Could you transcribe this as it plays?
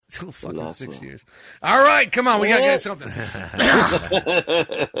Still fucking 6 years. All right, come on. We got to get something.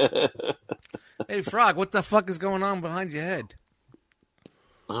 Hey, Frog, what the fuck is going on behind your head?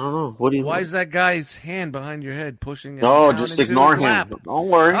 I don't know. What do you? Why is that guy's hand behind your head pushing it? No, just ignore him. Lap? Don't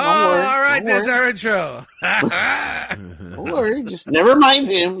worry. Don't worry. All right, don't there's worry. our intro. Don't worry. Just never mind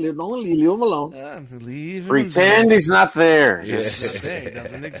him. Don't leave him alone. Leave him Pretend he's not there. Just he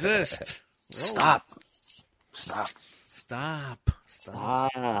doesn't exist. Stop. Stop.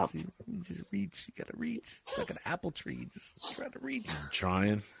 Stop. You just reach. You gotta reach. It's like an apple tree. Just try to reach.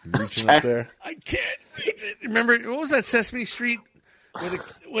 Trying. Reaching up there. I can't reach it. Remember, what was that Sesame Street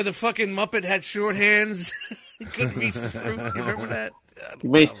where the fucking Muppet had short hands? He couldn't reach the fruit. You remember that?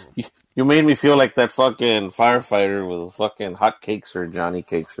 You made me feel like that fucking firefighter with fucking hot cakes or Johnny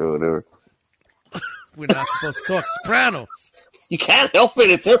cakes or whatever. We're not supposed to talk Sopranos. You can't help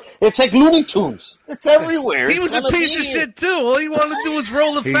it. It's like Looney Tunes. It's everywhere. He was a piece of shit too. All he wanted to do was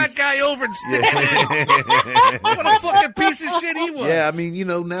roll the fat guy over and stick it in. What a fucking piece of shit he was. Yeah, I mean,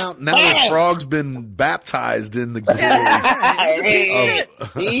 now that Frog's been baptized in the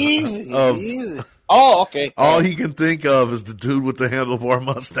glory Easy. Oh, okay. All he can think of is the dude with the handlebar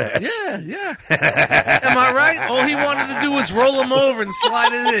mustache. Yeah. Am I right? All he wanted to do was roll him over and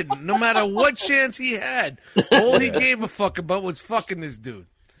slide it in, no matter what chance he had. All he gave a fuck about was fucking this dude.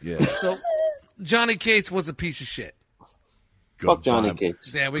 Yeah. So Johnny Cates was a piece of shit. Fuck Johnny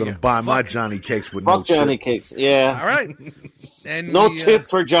Cakes. There we Gonna go. buy Fuck my it. Johnny Cakes with Fuck no Johnny tip. Cakes. Yeah. All right. And No we, tip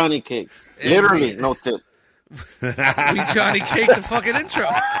for Johnny Cakes. and Literally, we- no tip. We Johnny Cake the fucking intro.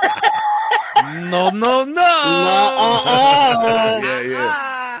 No.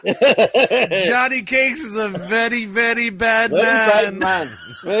 Yeah. Johnny Cakes is a very, very bad Very man. bad man.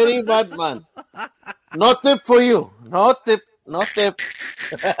 Very bad man. No tip for you. No tip.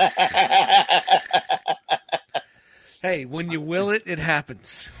 Hey, when you will it, it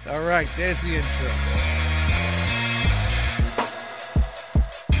happens. All right, there's the intro.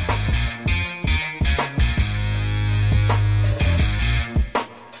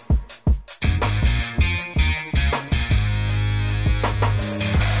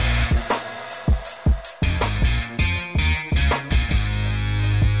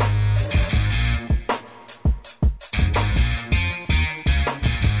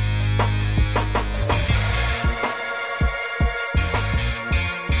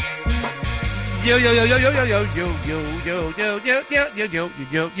 Yo. Yeah.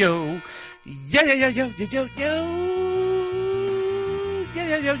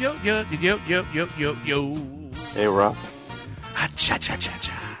 Hey, Rob. Cha.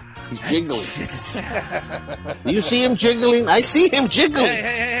 He's jiggling. Do you see him jiggling? I see him jiggling.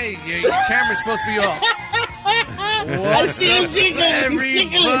 Hey. Your camera's supposed to be off. I see him jiggling.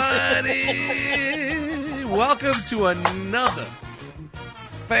 He's Everybody, welcome to another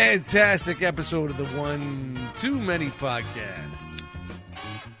fantastic episode of the One Too Many podcast.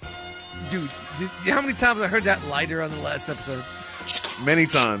 Dude, how many times I heard that lighter on the last episode? Many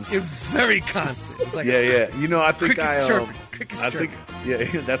times. It's very constant. It's like Yeah. You know, I think crickets chirping. Crickets I think,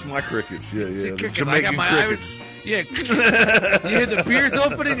 chirping. that's my crickets. Yeah. The Crickets. Jamaican I got my crickets. Yeah, you hear the beers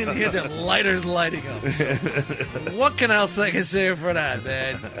opening and you hear the lighters lighting up. So, what can else I can say for that,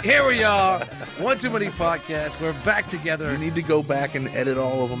 man? Here we are, One Too Many podcast. We're back together. You need to go back and edit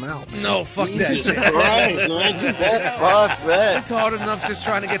all of them out. No, fuck Jesus that. Christ, man. Fuck that. It's hard enough just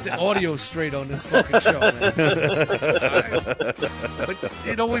trying to get the audio straight on this fucking show, man. All right? But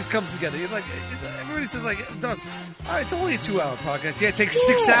it always comes together. You're like, everybody says like, it does. All right, it's only a 2-hour podcast. Yeah, it takes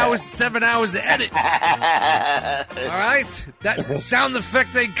 6 hours, 7 hours to edit. All right, that sound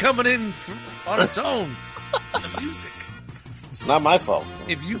effect ain't coming in on its own. It's not my fault.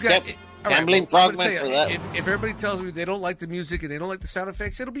 If you got, Can't blame Frogman for that. If everybody tells me they don't like the music and they don't like the sound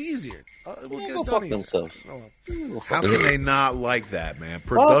effects, it'll be easier. We'll get Go it fuck done easier. themselves. How can they not like that, man?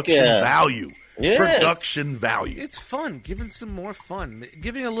 Production yeah. value. Yes. Production value. It's fun, giving some more fun,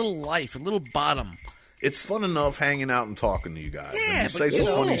 giving a little life, a little bottom. It's fun enough hanging out and talking to you guys. Yeah, And you but say some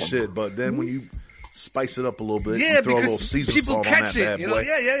you know. funny shit, but then when you spice it up a little bit, Yeah, you throw a little because Caesar people salt on catch that it. bad You know, boy.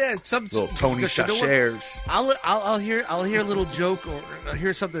 yeah. Some Little Tony because you know what? Chachers. I'll hear a little joke or I'll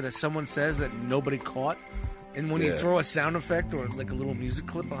hear something that someone says that nobody caught, and when you Yeah. throw a sound effect or like a little music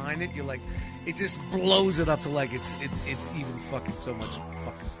clip behind it, you're like, it just blows it up to like it's even fucking so much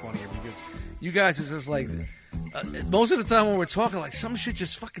fucking funnier because you guys are just like. Most of the time when we're talking, like some shit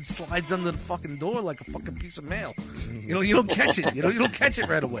just fucking slides under the fucking door like a fucking piece of mail. You know, you don't catch it. You don't catch it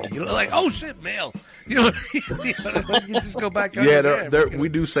right away. You know, like oh shit, mail. You know, you just go back. Yeah, we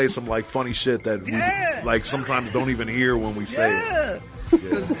do say some like funny shit that we like sometimes don't even hear when we say it.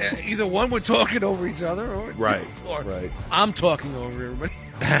 Because either one we're talking over each other, or Right. or Right. I'm talking over everybody.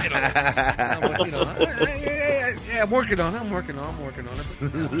 I'm working on it. I'm working on it.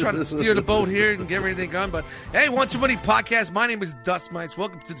 I'm trying to steer the boat here and get everything going. But hey, One Too Many Podcast. My name is Dust Mites.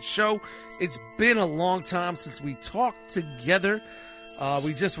 Welcome to the show. It's been a long time since we talked together.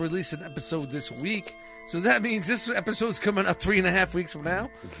 We just released an episode this week. So that means this episode's coming up 3.5 weeks from now.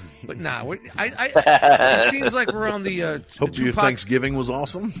 But nah, it seems like we're on the... Hope your Thanksgiving was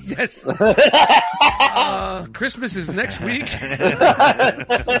awesome. Yes. Christmas is next week.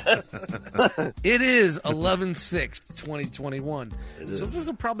 It is 11/6/2021. So this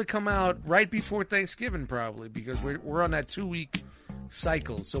will probably come out right before Thanksgiving, probably, because we're on that 2-week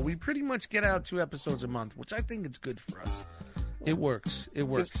cycle. So we pretty much get out 2 episodes a month, which I think is good for us. It works.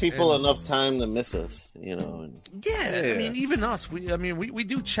 Gives people enough time to miss us, you know. Yeah, I mean, even us. We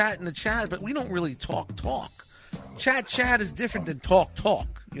do chat in the chat, but we don't really talk. Chat is different than talk.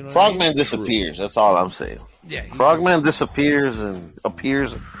 You know, Frogman disappears. That's all I'm saying. Yeah, Frogman disappears and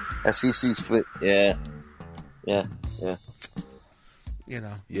appears as he sees fit. Yeah. You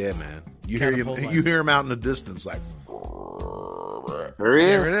know. Yeah, man. You hear him out in the distance, like.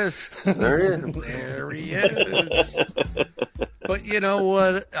 There it is. There he is. But you know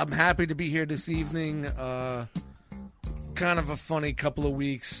what? I'm happy to be here this evening. Kind of a funny couple of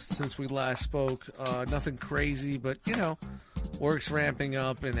weeks since we last spoke. Nothing crazy, but you know, work's ramping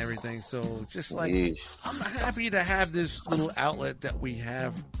up and everything. So just like I'm happy to have this little outlet that we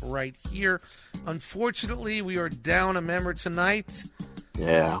have right here. Unfortunately, we are down a member tonight.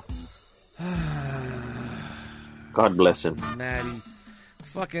 Yeah. God bless him. Maddie.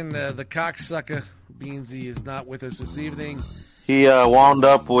 Fucking the cocksucker Beansy is not with us this evening. He wound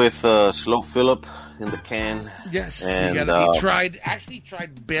up with Slow Philip in the can. Yes, and he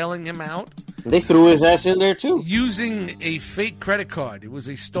tried bailing him out. They threw his ass in there too, using a fake credit card. It was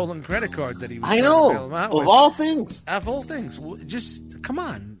a stolen credit card that he was. I know. To bail him out with. All things. Of all things, just come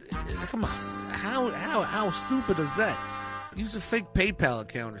on. How stupid is that? Use a fake PayPal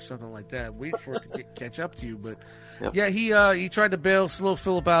account or something like that. Wait for it to catch up to you. But yeah, he tried to bail Slow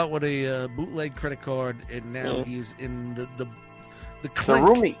Philip out with a bootleg credit card, and now he's in the clink.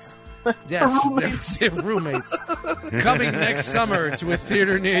 The roommates. Yes, they're roommates. Coming next summer to a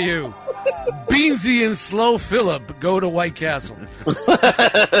theater near you. Beansy and Slow Philip go to White Castle.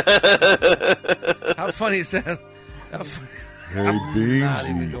 How funny is that? How funny. Hey,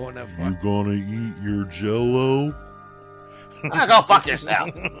 Beansy, you gonna eat your Jell-O? Go fuck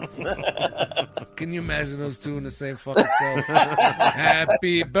yourself. Can you imagine those two in the same fucking cell?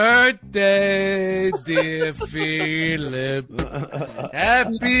 Happy birthday, dear Philip.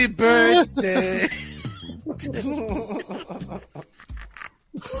 Happy birthday.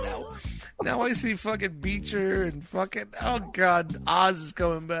 Now I see fucking Beecher and fucking, oh God, Oz is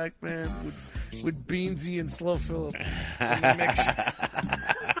coming back, man, with Beansy and Slow Philip.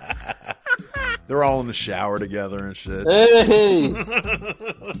 They're all in the shower together and shit. Hey.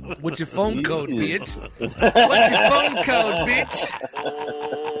 What's your phone code, bitch? What's your phone code, bitch?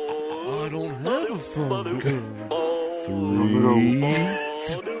 I don't have a phone code. 3. You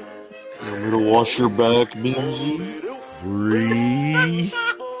want me to wash your back, Beansy? 3.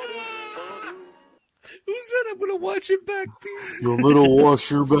 Who said I'm gonna watch your back, Beansy? You want me to wash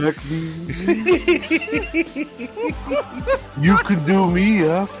your back, Beansy? You could do me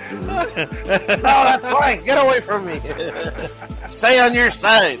after. No, that's fine. Get away from me. Stay on your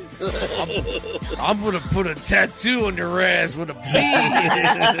side. I'm gonna put a tattoo on your ass with a bee.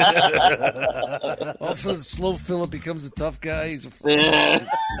 All of a sudden, Slow Philip becomes a tough guy. He's a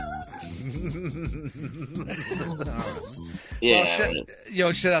Yeah.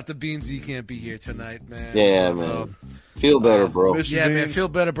 Shout out to Beans. You can't be here tonight, man. Yeah, man. Feel better, bro. Yeah, man. Feel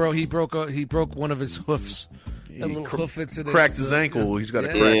better, bro. He broke one of his hoofs. A little hoof incident. Cracked his ankle. He's got a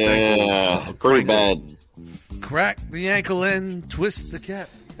cracked ankle. Yeah, pretty bad. Crack the ankle and twist the cap.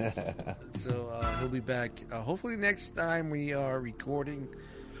 So he'll be back. Hopefully next time we are recording.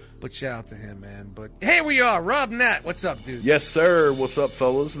 But shout out to him, man. But here we are, Rob Nat. What's up, dude? Yes, sir. What's up,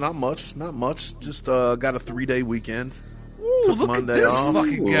 fellas? Not much. Just got a 3-day weekend. Ooh, took look Monday at this off.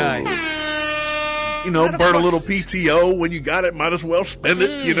 fucking guy. You know, burn a little PTO when you got it. Might as well spend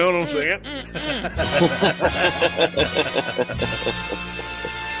it. You know what I'm saying?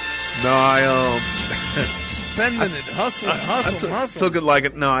 No, I spending it, hustling. Took it like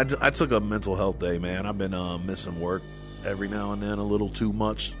it. No, I took a mental health day, man. I've been missing work every now and then a little too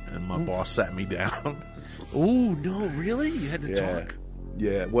much, and my boss sat me down. Ooh, no, really? You had to talk?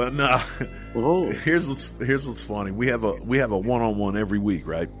 Yeah. Well, no. Here's what's funny. We have a one-on-one every week,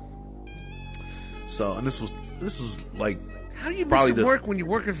 right? So, and this is like, how do you miss work when you're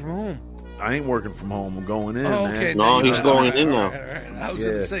working from home? I ain't working from home. I'm going in, Oh, man. okay. No, now he's you- going all in now. all right. I was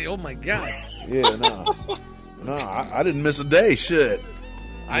going Yeah. to say, oh my God. Yeah, no, I didn't miss a day. Shit.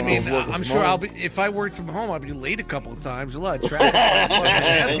 I When I mean, was working I'm from sure home. I'll be. If I worked from home, I'd be late a couple of times. A lot of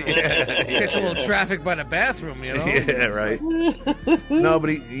traffic. Catch a little traffic by the bathroom, you know. Yeah, right. No, but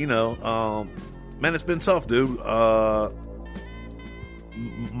man, it's been tough, dude.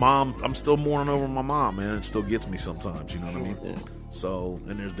 Mom, I'm still mourning over my mom, man. It still gets me sometimes. You know what I mean? Yeah. So,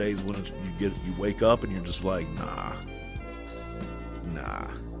 and there's days when you wake up and you're just like, nah.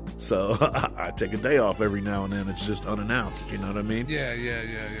 So I take a day off every now and then. It's just unannounced. You know what I mean? Yeah.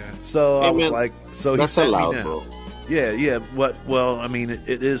 So Hey, I was man, like, so he That's sent me allowed, down. bro. Yeah. Well, I mean,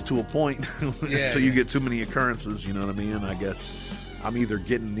 it is to a point Yeah, until you yeah. get too many occurrences. You know what I mean? And I guess I'm either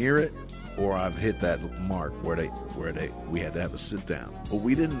getting near it or I've hit that mark where we had to have a sit down. But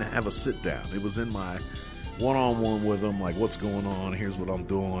we didn't have a sit down. It was in my one-on-one with him, like, what's going on? Here's what I'm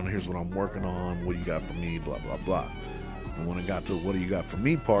doing. Here's what I'm working on. What do you got for me? Blah blah blah. And when it got to what do you got for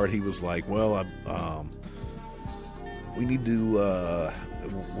me part, he was like, well, we need to.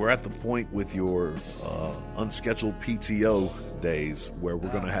 We're at the point with your unscheduled PTO days where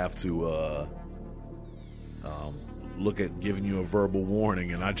we're going to have to look at giving you a verbal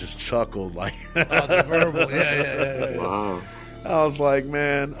warning. And I just chuckled like, Oh, the verbal. Yeah. Wow. I was like,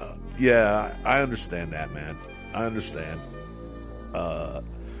 man, yeah, I understand that, man. I understand.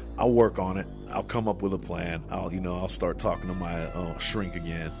 I'll work on it. I'll come up with a plan. I'll start talking to my shrink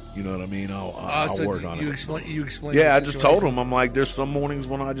again. You know what I mean? I'll So work on you it. explain. Yeah, the I just told situation. him. I'm like, there's some mornings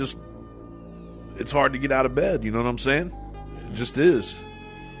when it's hard to get out of bed. You know what I'm saying? It just is.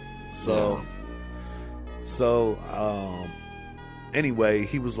 So, anyway,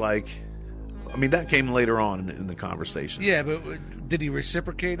 he was like, I mean, that came later on in the conversation. Yeah, but did he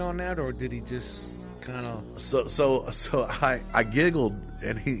reciprocate on that, or did he just kind of? So I giggled,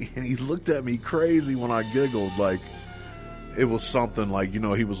 and he looked at me crazy when I giggled, like it was something like,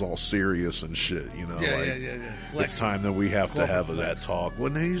 he was all serious and shit, like, Yeah. Flex. it's time that we have to Corporate have flex. that talk.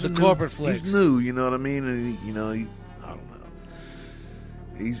 When he's The new, corporate flex. he's new, you know what I mean? And he, I don't know.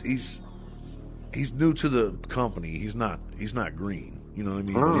 He's new to the company. He's not green. You know what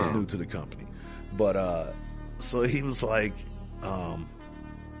I mean? But he's new to the company. But so he was like,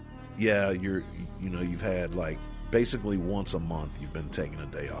 yeah, you've had like basically once a month you've been taking a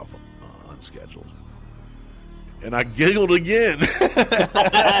day off unscheduled. And I giggled again.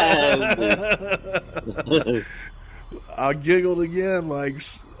 I giggled again, like,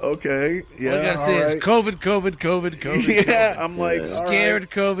 okay, yeah, All you gotta all say right. is COVID. Yeah, I'm like, all Scared, right.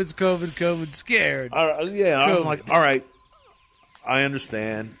 COVID, scared. All right, yeah, I'm COVID. like, all right, I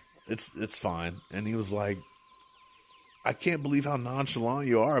understand. It's fine. And he was like, I can't believe how nonchalant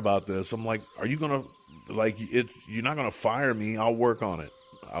you are about this. I'm like, are you gonna you're not gonna fire me? I'll work on it.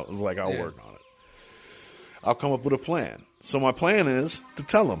 I was like, I'll work on it. I'll come up with a plan. So my plan is to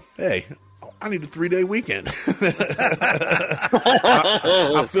tell him, hey, I need a 3-day weekend.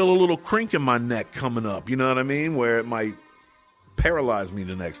 I feel a little crink in my neck coming up, you know what I mean? Where it might paralyze me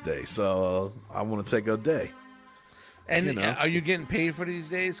the next day. So I want to take a day. And are you getting paid for these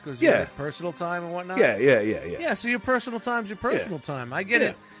days? Because you Yeah. have personal time and whatnot? Yeah. Yeah, so your personal time's your personal time. I get Yeah.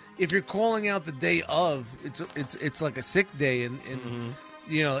 it. If you're calling out the day of, it's like a sick day, and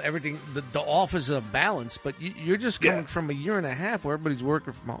everything. The off is a balance, but you're just coming from a year and a half where everybody's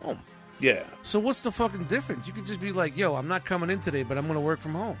working from home. Yeah. So what's the fucking difference? You could just be like, "Yo, I'm not coming in today, but I'm going to work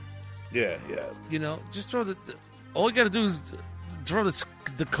from home." Yeah. Just throw all you got to do is throw the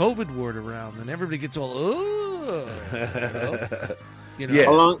COVID word around, and everybody gets all Yeah.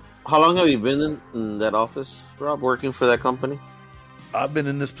 How long have you been in that office, Rob, working for that company? I've been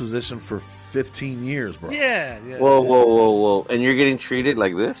in this position for 15 years, bro. Yeah. Whoa. And you're getting treated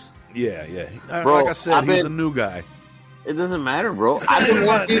like this? Yeah. Bro, like I said, I've he's been- a new guy. It doesn't matter, bro. I've I've been new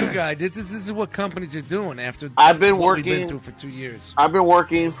working. guy. This is what companies are doing after. I've been what we've been working- through for 2 years. I've been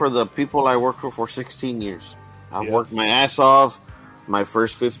working for the people I work for 16 years. I've Yeah. worked my ass off my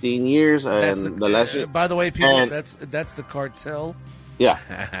first 15 years, That's and the last year. by the way, people, and- that's the cartel. Yeah.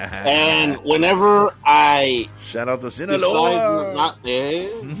 And whenever I Shout out to decide Sinaloa. not,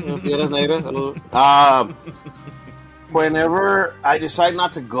 Piedras Negras, saludos. Whenever I decide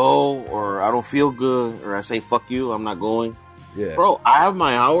not to go, or I don't feel good, or I say fuck you, I'm not going. Yeah. Bro, I have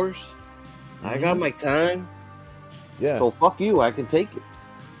my hours. I got my time. Yeah. So fuck you, I can take it.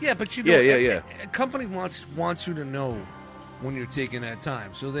 Yeah, but you Yeah, know, yeah. A company wants you to know when you're taking that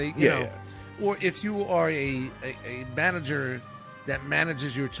time, so they, you Yeah, know, or if you are a manager that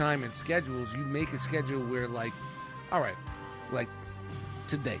manages your time and schedules, you make a schedule where, like, all right, like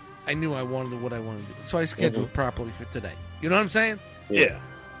today, I knew I wanted what I wanted to do, so I scheduled properly for today. You know what I'm saying? Yeah.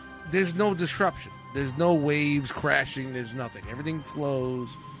 there's no disruption. There's no waves crashing. There's nothing. Everything flows.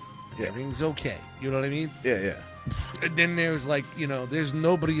 Yeah. Everything's okay. You know what I mean? Yeah. And then there's like, there's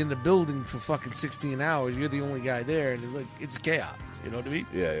nobody in the building for fucking 16 hours. You're the only guy there, and it's chaos. You know what I mean?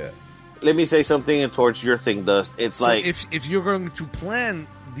 Yeah. Let me say something towards your thing, Dust. It's So like if you're going to plan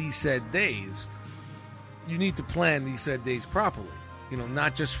these said days, you need to plan these said days properly.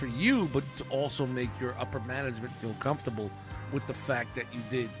 Not just for you, but to also make your upper management feel comfortable with the fact that you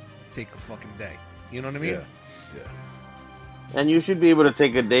did take a fucking day. You know what I mean? Yeah. and you should be able to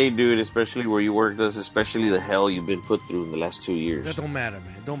take a day, dude, especially where you work does, especially the hell you've been put through in the last 2 years. That don't matter,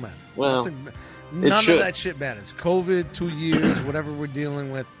 man. It don't matter. Well, none of should. that shit matters. COVID, 2 years, whatever we're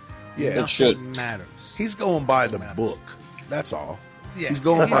dealing with, Yeah, nothing it should. matters. He's going by the Matters. book. That's all. Yeah, He's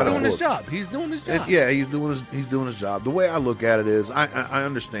going by the doing his book. job. He's doing his job. And yeah, he's doing his job. The way I look at it is, I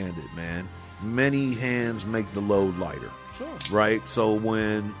understand it, man. Many hands make the load lighter, Sure. right? So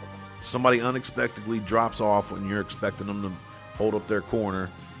when somebody unexpectedly drops off when you're expecting them to hold up their corner,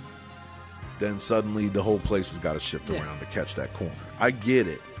 then suddenly the whole place has got to shift Yeah. around to catch that corner. I get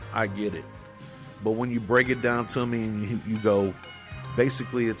it. But when you break it down to me and you go,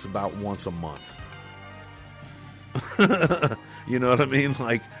 basically it's about once a month. You know what I mean?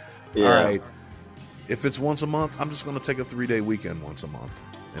 Like, Yeah. all right, if it's once a month, I'm just going to take a 3-day weekend once a month,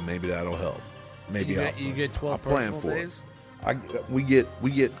 and maybe that'll help. Maybe You get 12 I'll plan personal for days? it.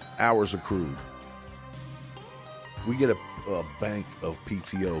 We get hours accrued. We get a bank of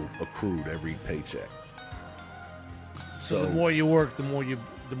PTO accrued every paycheck. So the more you work, the more you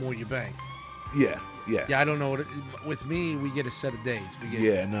bank. yeah. Yeah, I don't know. With me, we get a set of days. We get,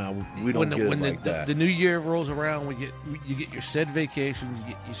 Yeah, no, we don't get it like that. The new year rolls around, you get your said vacations, you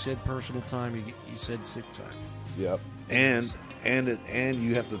get your said personal time, you get your said sick time. Yep. And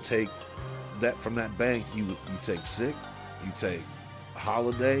you have to take that from that bank. You take sick, you take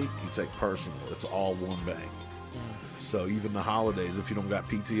holiday, you take personal. It's all one bank. So even the holidays, if you don't got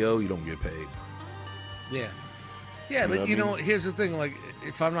PTO, you don't get paid. Yeah. You Yeah, know but what you I know, mean? here's the thing. Like,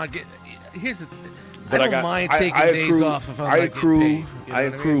 if I'm not getting, here's the thing. But I don't mind taking I days accrue, off if I'm I not accrue, getting paid. You know I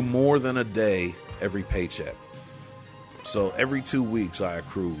what accrue mean? more than a day every paycheck. So every 2 weeks, I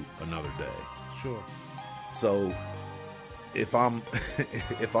accrue another day. Sure. So if I'm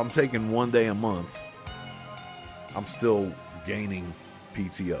if I'm taking 1 day a month, I'm still gaining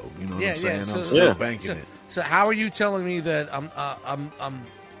PTO. You know what I'm saying? I'm still banking it. So how are you telling me that I'm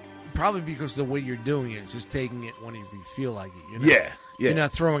probably because the way you're doing it is just taking it whenever you feel like it. You know? Yeah. You're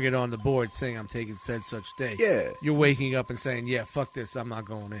not throwing it on the board saying I'm taking said such day. Yeah. You're waking up and saying, yeah, fuck this, I'm not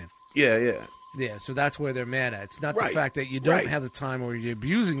going in. Yeah. Yeah, so that's where they're mad at. It's not Right. the fact that you don't Right. have the time or you're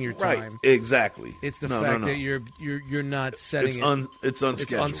abusing your time. Right. Exactly. It's the No, fact no. that you're not setting It's it. it's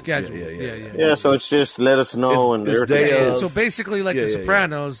unscheduled. It's unscheduled. Yeah. Yeah, so it's just let us know and it's day everything. of. So basically, like Yeah, The yeah, yeah.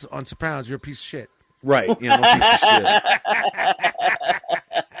 Sopranos, on Sopranos, you're a piece of shit. Right. You know, piece of shit.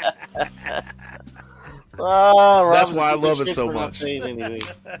 Oh, That's Rob's why I a piece of love it shit so for not much. saying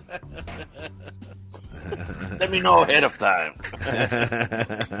anything. Let me know ahead of time.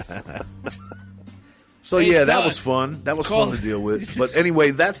 So Hey, yeah, that Doug, was fun. That was call- fun to deal with. But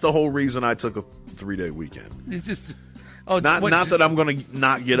anyway, that's the whole reason I took a 3-day weekend. You just, Not that I'm going to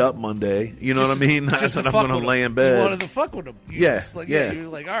not get up Monday. You know what I mean? Not just that to I'm fuck going to with lay him. in bed. You wanted to fuck with him. Yeah, yeah. You're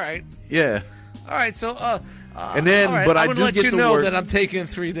like, all right. Yeah. All right, so And then, all right, but I I'm gonna do let get you to know work. that I'm taking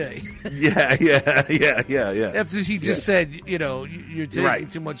 3 days. Yeah. After he just said, you're taking Right.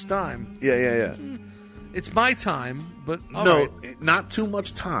 too much time. Yeah. It's my time, but all No, right. not too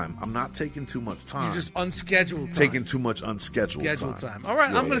much time. I'm not taking too much time. You're just unscheduled time. taking too much unscheduled scheduled time. time. All right,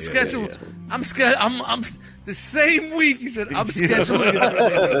 Yeah, I'm going to yeah, schedule. yeah. I'm the same week. You said I'm scheduling.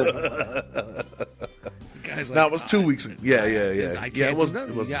 The guy's like, No, it was 2 weeks ago. Yeah. I Yeah, can't it was. do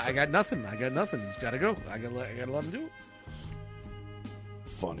nothing. It was I got nothing. He's got to go. I got to let him do it.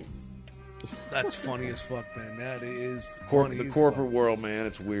 funny. That's funny as fuck, man. That is The funny as corporate fuck. world, man,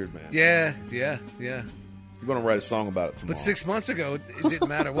 it's weird, man. Yeah. You're gonna write a song about it tomorrow. But 6 months ago, it didn't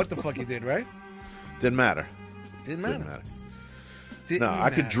matter what the fuck you did, right? Didn't matter. Didn't matter. Didn't matter. Didn't No,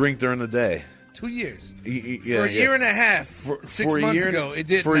 I could matter. drink during the day. 2 years. Yeah, For a year and a half. 6 months ago, it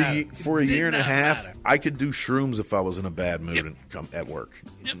didn't matter. For a It did year and a not half, matter. I could do shrooms if I was in a bad mood Yep. and come at work.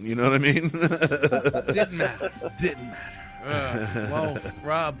 Yep. You know what I mean? Didn't matter. Well,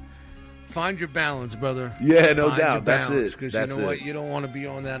 Rob, find your balance, brother. Yeah, no Find doubt. your That's balance, it. Because That's you know it. what? You don't want to be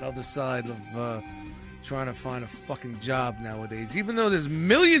on that other side of trying to find a fucking job nowadays. Even though there's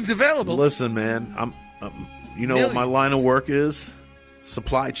millions available. Listen, man, I'm you know what my Millions. line of work is?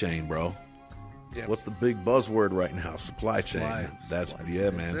 Supply chain, bro. Yep. What's the big buzzword right now? Supply chain. That's Supply yeah,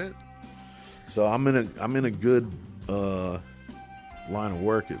 chain, man. that's it. So I'm in a good line of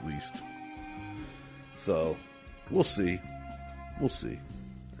work at least. So we'll see.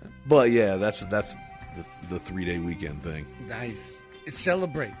 But yeah, that's the 3-day weekend thing. Nice.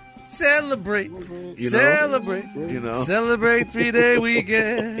 Celebrate. Celebrate. You Celebrate. know? Celebrate 3-day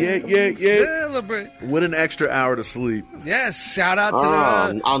weekend. Yeah. Celebrate. With an extra hour to sleep. Yes. Shout out to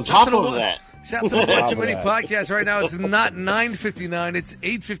the. On top of that. Shout out to the One Too Many podcast. Right now, it's not 9:59, it's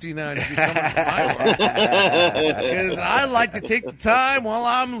 8:59 if you're coming from my work. Because I like to take the time while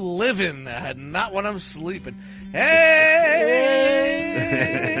I'm living, not when I'm sleeping. Hey,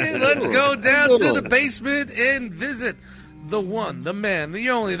 let's go down to the basement and visit the one, the man, the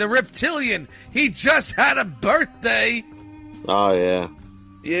only, the reptilian. He just had a birthday. Oh, yeah.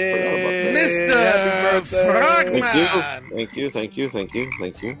 Yeah. Mr. Frogman. Thank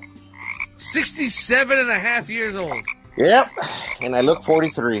you. 67 and a half years old. Yep. And I look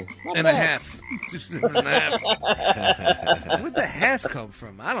 43. And a half. 67 and a half. Where'd the half come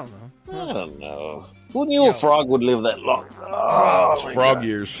from? I don't know. I don't know. Who knew a frog would live that long? Frog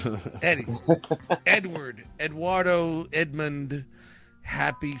years. Eddie. Eduardo, Edmund.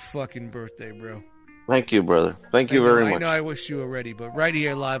 Happy fucking birthday, bro. Thank you, brother. Thank you very much. I know I wish you were ready, but right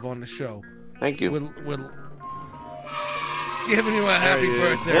here live on the show. Thank you. We're giving you a happy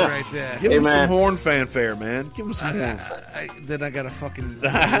birthday right there. Give him some horn fanfare, man. Give him some horn. Then I got to fucking move the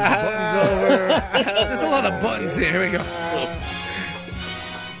buttons over. There's a lot of buttons here. Here we go.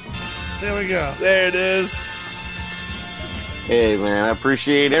 There we go. There it is. Hey, man, I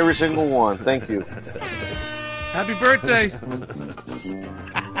appreciate every single one. Thank you. Happy birthday.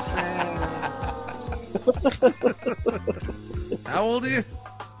 How old are you?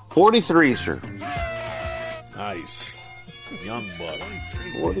 43, sir. Nice. Young buck.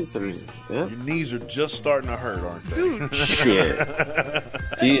 43. Yeah. Your knees are just starting to hurt, aren't they? Dude. Shit.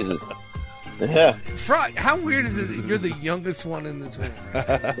 Jesus. Yeah. Frog, how weird is it that you're the youngest one in this room?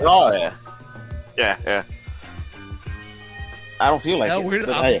 Oh, yeah. Yeah. I don't feel like How it. weird?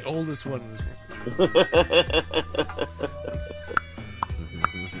 But I'm the oldest one in this room.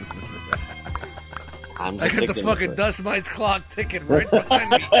 I got the fucking Dust Mites clock ticking right behind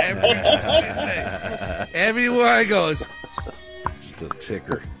me every day. Everywhere I go, it's just a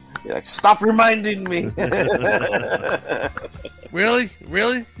ticker. You're like, stop reminding me. Really?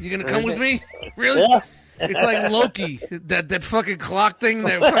 You gonna come with me? Really? Yeah. It's like Loki, that fucking clock thing,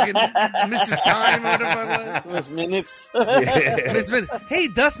 that fucking Mrs. Time, or whatever. Miss Minutes. Miss Minutes. Hey,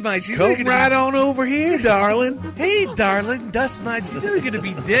 Dust Mites, you know Come right on over here, darling. Hey, darling, Dust Mites, you know you're gonna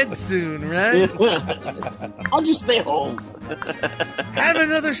be dead soon, right? I'll just stay home. Have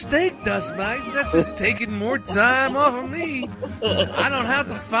another steak, Dust Mites. That's just taking more time off of me. I don't have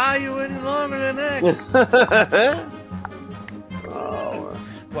to fire you any longer than that.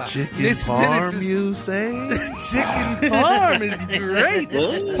 Wow. Chicken Miss parm, Minutes is, you say? Chicken parm is great.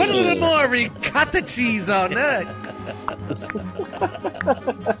 Put a little more ricotta cheese on that.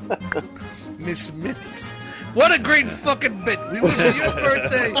 Miss Minutes. What a great fucking bit. We wish your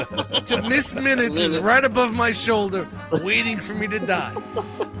birthday to Miss Minutes is right above my shoulder, waiting for me to die.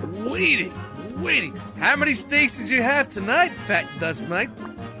 Waiting. How many steaks did you have tonight, Fat Dust Mite?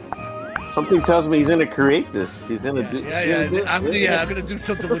 Something tells me he's going to create this. He's going to do. I'm going to do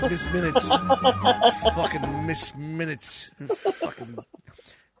something with Miss Minutes. Fucking Miss Minutes. Fucking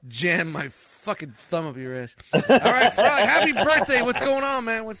jam my fucking thumb up your ass. All right, Frog, happy birthday. What's going on,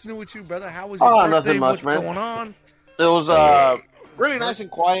 man? What's new with you, brother? How was your birthday? Nothing much, What's man. going on? It was really nice and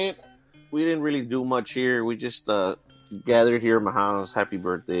quiet. We didn't really do much here. We just gathered here at my house. Happy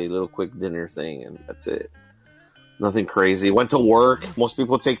birthday, little quick dinner thing, and that's it. Nothing crazy. Went to work. Most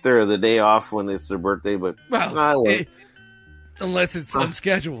people take the day off when it's their birthday, but I went. Unless it's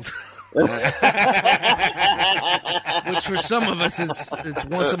unscheduled. Which for some of us it's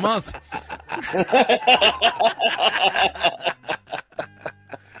once a month.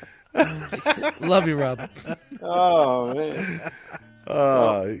 Love you, Rob. Oh, man.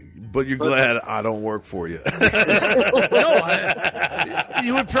 But you're glad I don't work for you. No,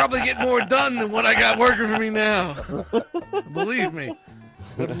 you would probably get more done than what I got working for me now. Believe me.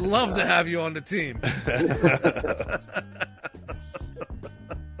 Would love to have you on the team.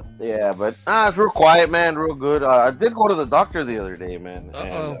 Yeah, but it's real quiet, man. Real good. I did go to the doctor the other day, man.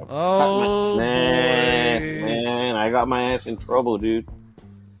 Boy. Man, I got my ass in trouble, dude.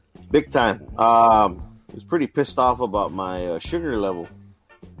 Big time. I was pretty pissed off about my sugar level.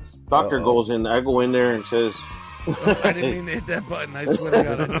 Doctor goes in. I go in there and says, I didn't mean to hit that button. I swear to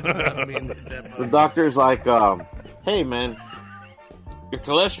God, I didn't mean to hit that button. The doctor's like, hey, man, your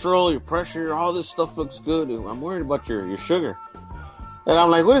cholesterol, your pressure, all this stuff looks good. I'm worried about your sugar. And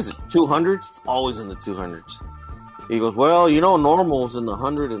I'm like, what is it, 200s? It's always in the 200s. He goes, well, you know, normal's in the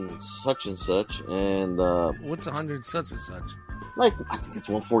 100 and such, and What's 100 such and such? like I think it's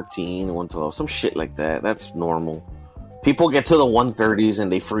 114, 112, some shit like that. That's normal. People get to the 130s and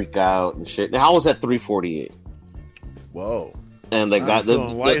they freak out and shit. I was at 348, Whoa. and they got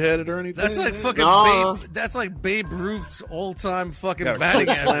Feeling lightheaded or anything? That's like fucking No. Babe. That's like Babe Ruth's all-time fucking Gotta batting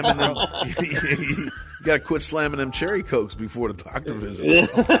quit slamming average. them. You gotta quit slamming them cherry cokes before the doctor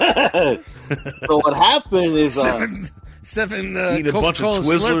visits. So what happened is Seven Eating a bunch of Coca-Cola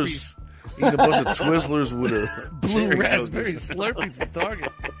Twizzlers. Eating a bunch of Twizzlers with a blue cherry raspberry Coke. Slurpee from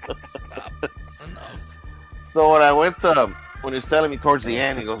Target. Stop. Enough. So when I went to, when he was telling me towards the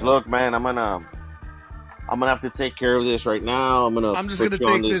end, he goes, "Look, man, I'm gonna have to take care of this right now. I'm just gonna put you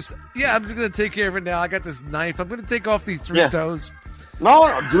on take this. Yeah, I'm just gonna take care of it now. I got this knife. I'm gonna take off these three Yeah. toes. No,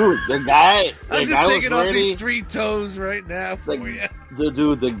 dude, the guy I'm just was taking off ready. these three toes right now for you.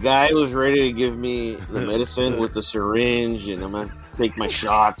 The guy was ready to give me the medicine with the syringe, and I'm gonna take my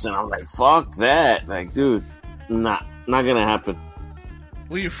shots, and I'm like, fuck that, like, dude, not gonna happen.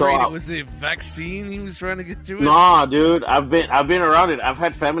 Were you afraid So, it was a vaccine he was trying to get you with? Nah, dude, I've been around it. I've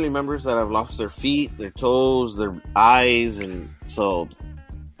had family members that have lost their feet, their toes, their eyes, and so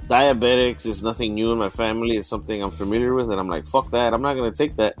diabetics is nothing new in my family. It's something I'm familiar with, and I'm like, fuck that. I'm not gonna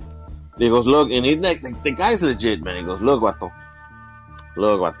take that. And he goes, look, and the guy's legit, man. He goes, look, vato,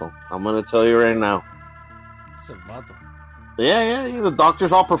 I'm gonna tell you right now. Salvato. Yeah, the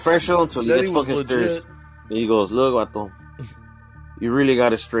doctor's all professional until he Said gets he was fucking legit. serious. And he goes, look, vato, you really got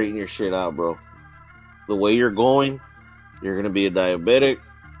to straighten your shit out, bro. The way you're going, you're going to be a diabetic.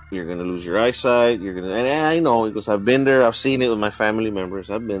 You're going to lose your eyesight. And I know. He goes, I've been there. I've seen it with my family members.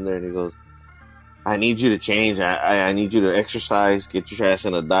 I've been there. And he goes, I need you to change. I need you to exercise, get your ass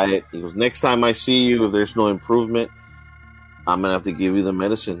in a diet. He goes, next time I see you, if there's no improvement, I'm going to have to give you the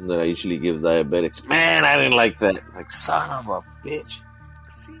medicine that I usually give diabetics. Man, I didn't like that. Like, son of a bitch.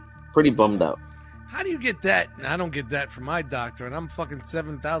 Pretty bummed out. How do you get that? And I don't get that from my doctor, and I'm fucking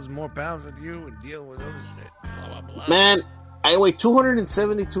 7,000 more pounds than you and dealing with other shit. Blah, blah, blah. Man, I weigh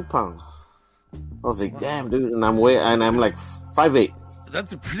 272 pounds. I was like, damn, dude. And I'm like 5'8".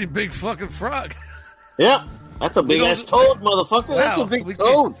 That's a pretty big fucking frog. Yep. That's a big ass toad, motherfucker. That's a big we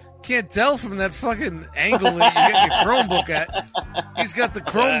toad. can't tell from that fucking angle that you get your Chromebook at. He's got the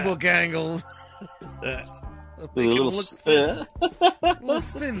Chromebook angle. Make him look thin. Little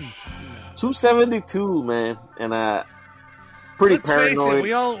thin. 272, man. And pretty Let's paranoid. face it,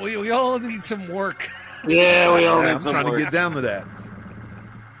 we all need some work. Yeah, we all Yeah, need I'm some trying work. to get down to that.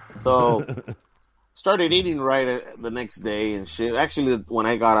 So, started eating right the next day and shit. Actually, when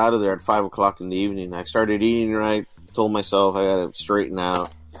I got out of there at 5 o'clock in the evening, I started eating right. Told myself I gotta straighten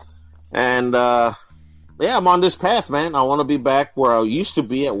out. And, yeah, I'm on this path, man. I want to be back where I used to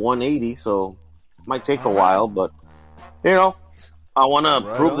be at 180, so it might take a while, but, you know, I want to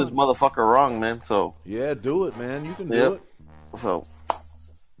Right prove on. this motherfucker wrong, man. So, Yeah, do it, man. You can do Yep. it. so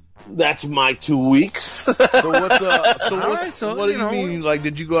that's my 2 weeks. So what's right, so, what do you you know, mean? Like,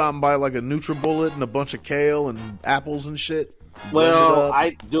 did you go out and buy like a NutriBullet and a bunch of kale and apples and shit? Well,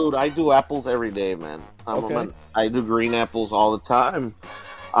 Blend it up? I do apples every day, man. Okay. I do green apples all the time.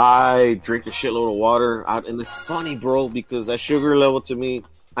 I drink a shitload of water, and it's funny, bro, because that sugar level to me,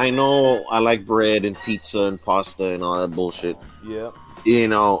 I know I like bread and pizza and pasta and all that bullshit, Yeah. you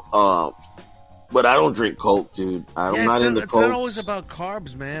know. But I don't drink Coke, dude. I'm not into it's Coke. not always about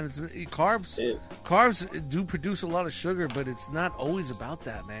carbs, man. Carbs do produce a lot of sugar, but it's not always about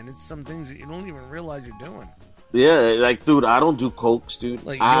that, man. It's some things that you don't even realize you're doing. Yeah, like, dude, I don't do Cokes, dude.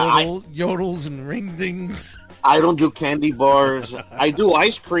 Like I yodels and ring dings. don't do candy bars. I do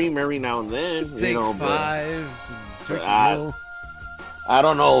ice cream every now and then, Take you know. But fives and turkey I- roll. I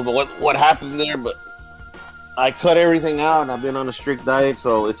don't know what happened there, but I cut everything out, and I've been on a strict diet.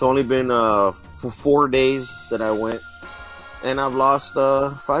 So it's only been for 4 days that I went, and I've lost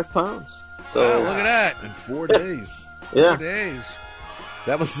 5 pounds. So Wow, look at that. In 4 days. yeah, 4 days.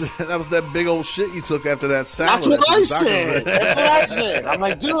 That was that big old shit you took after that salad. that's what at I the doctor's said. office. That's what I said. I'm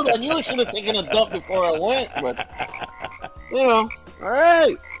like, dude, I knew I should have taken a dump before I went, but you know, all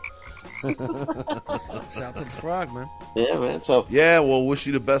right, Shout to the frog, man. yeah, man. So Yeah, well, wish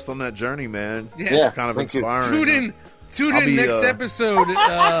you the best on that journey, man. Yeah. It's kind of Thank you. inspiring. Tune I'll in be, next episode,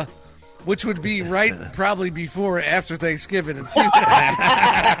 which would be probably before or after Thanksgiving, and see.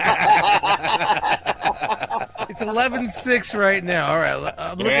 It's 11:06 right now. All right,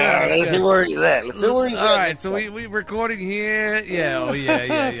 I'm looking at our let's see schedule. where he's at. Let's see where he's All at. right, so we recording here. Yeah, oh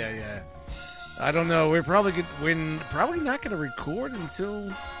yeah. I don't know. We're probably not going to record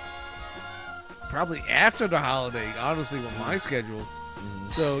until probably after the holiday. Honestly, with my schedule.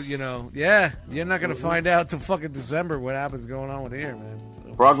 So, you know, yeah, you're not going to find out till fucking December what happens going on with here, man.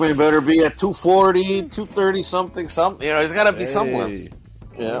 So. Frogman better be at 240, 230 something. You know, he's got to be somewhere.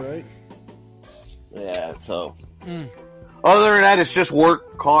 Yeah. Right. Yeah, so. Other than that, it's just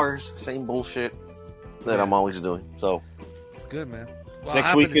work, cars, same bullshit that I'm always doing. So. It's good, man. Well,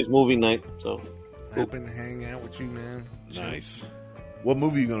 next week is movie night, so. Happened to hang out with you, man. Nice. What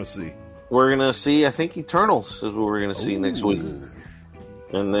movie are you going to see? We're going to see, I think, Eternals is what we're going to see next week.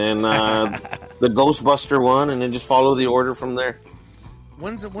 And then the Ghostbuster one, and then just follow the order from there.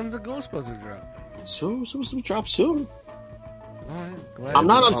 When's the Ghostbuster drop? Soon, supposed to drop soon. All right, glad I'm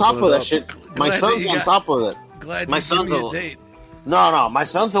not on top of that shit. My Glad son's that on you top of it. Glad My you son's gave me a- a date. No, my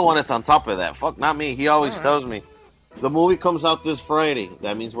son's the one that's on top of that. Fuck, not me. He always tells me. The movie comes out this Friday.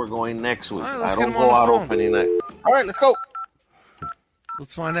 That means we're going next week. All right, let's I get don't him go on out the phone. opening night. All right, let's go.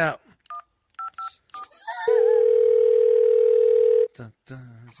 Let's find out. Dun, dun,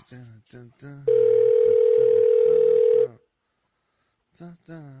 dun, dun, dun, dun,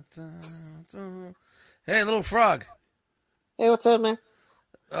 dun, dun, dun. Hey, little frog. Hey, what's up, man?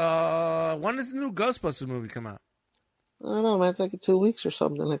 When does the new Ghostbusters movie come out? I don't know, man. It's like 2 weeks or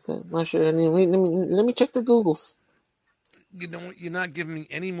something like that. I'm not sure. I mean, let me check the Googles. You know, you're not giving me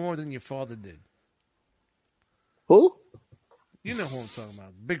any more than your father did. Who? You know who I'm talking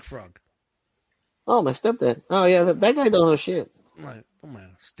about. Big Frog. Oh, my stepdad. Oh, yeah, that guy don't know shit. Right, don't matter.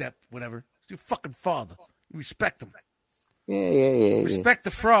 Step, whatever. It's your fucking father. You respect him. Yeah. Respect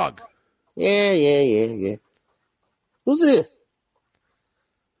the frog. Yeah. Who's it?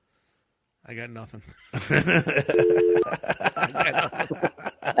 I got nothing.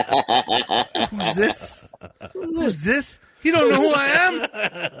 Who's this? Who's this? He don't know who I am?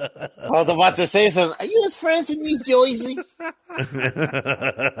 I was about to say something. Are you his friend from New Jersey?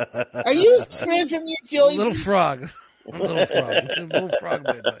 Are you his friend from New Jersey? Little frog. Little frog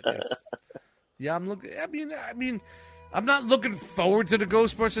man, but yeah. Yeah, I'm looking. I mean, I'm not looking forward to the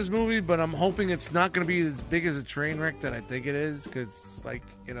Ghostbusters movie, but I'm hoping it's not going to be as big as a train wreck that I think it is. Because, like,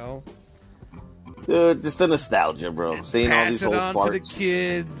 you know, Dude, just the nostalgia, bro. Seeing all pass these it old on parts. to the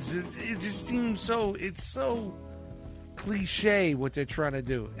kids. It just seems so. It's so cliche what they're trying to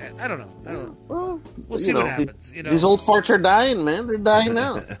do. I don't know. Well, We'll you see what know, happens. You know, These old farts are dying, man. They're dying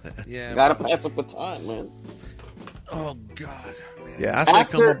now. yeah. Gotta pass the baton, man. Oh God. Man. Yeah, I say come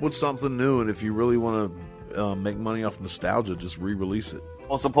After- up with something new, and if you really want to make money off nostalgia, just re-release it.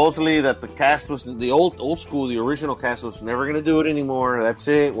 Well, supposedly that the cast was the old school, the original cast was never gonna do it anymore. That's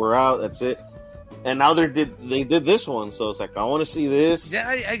it. We're out. That's it. And now they did this one, so it's like I want to see this. Yeah,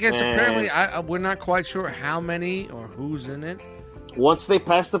 I guess And apparently we're not quite sure how many or who's in it. once they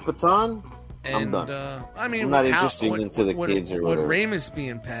pass the baton, And I'm done. I mean, I'm not how- interested into the kids or With whatever. Ramus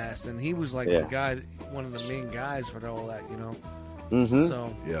being passed, and he was like Yeah. the guy, one of the main guys for all that, you know. Mm-hmm.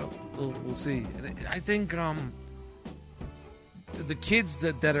 So Yeah. we'll see. And I think the kids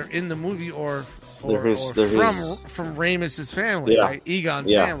that are in the movie or They're his- from Ramus's family, Yeah. right? Egon's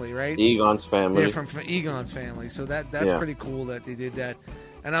Yeah. family, right? Egon's family. They're from Egon's family, so that's Yeah. pretty cool that they did that.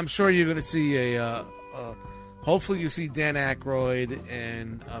 And I'm sure you're going to see hopefully you see Dan Aykroyd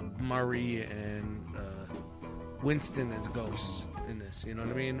and Murray and Winston as ghosts in this. You know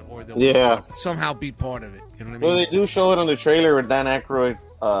what I mean? Or they'll Yeah. somehow be part of it. You know what I Well, mean? they do show it on the trailer where Dan Aykroyd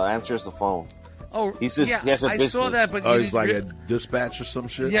answers the phone. Oh, He's just- yeah, he has a I saw business. that, but Oh, you he's didn't like re- a dispatch or some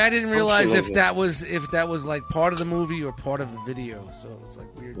shit. yeah, I didn't Some realize shit if like that was like part of the movie or part of the video. So it's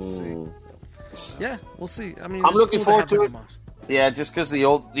like weird to see. So, yeah, we'll see. I mean, I'm it's looking cool forward have to it. them on. Yeah, just because the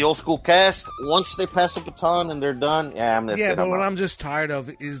old school cast, once they pass the baton and they're done, that's Yeah, it. but what out. I'm just tired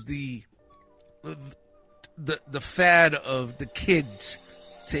of is the fad of the kids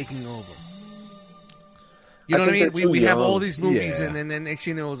taking over. You know what I think mean? they're too We have young. all these movies, Yeah. and then next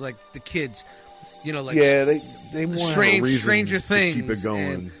thing you know, it's like the kids. You know, like Yeah, they want to have a reason Stranger to Things, keep it going.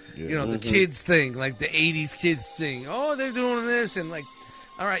 and, Yeah. you know, the kids thing, like the '80s kids thing. Oh, they're doing this, and like,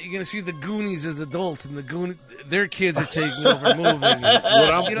 all right, you're gonna see the Goonies as adults, and their kids are taking over moving.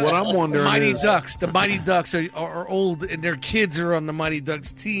 What I'm wondering Mighty is, Ducks. The Mighty Ducks are old, and their kids are on the Mighty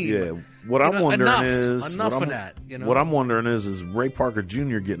Ducks team. yeah. What I'm know, wondering enough is, of that, you know? what I'm wondering is Ray Parker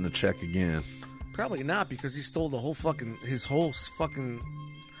Jr. getting a check again? Probably not, because he stole the whole fucking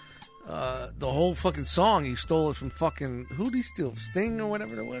the whole fucking song. He stole it from fucking who'd he steal? Sting or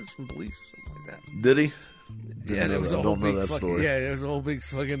whatever it was from Police or something like that. Did he? Yeah, there was a whole don't know big that fucking story. yeah, there was a whole big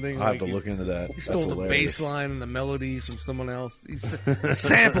fucking thing. I'll have like to he's- look into that. He That's stole the hilarious. bass line and the melody from someone else. He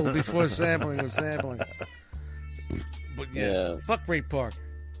sampled before sampling was sampling. But yeah, fuck Ray Park.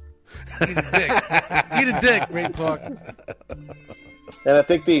 Eat a dick. Eat a dick, Ray Park. And I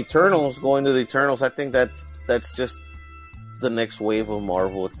think the Eternals, going to the Eternals, I think that's just the next wave of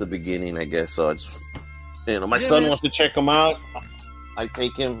Marvel. It's the beginning, I guess. So it's, my son wants to check them out. I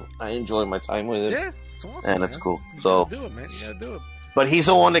take him. I enjoy my time with him. Yeah, it's awesome. And it's cool. You So gotta do it, man. You gotta do it. But he's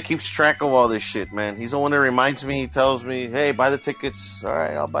the one that keeps track of all this shit, man. He's the one that reminds me. He tells me, "Hey, buy the tickets." All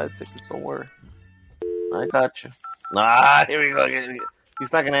right, I'll buy the tickets. Don't worry. I got you. Nah, here we go.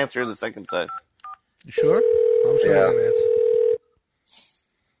 He's not gonna answer the second time. You sure? I'm sure Yeah. he's gonna answer.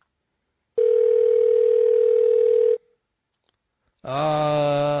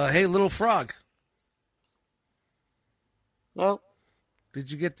 Hey, little frog. Well, Did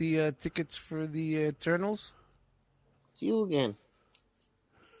you get the tickets for the Eternals? it's you again.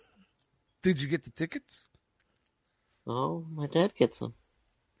 Did you get the tickets? No, my dad gets them.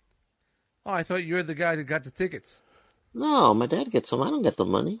 Oh, I thought you were the guy that got the tickets. No, my dad gets them. I don't get the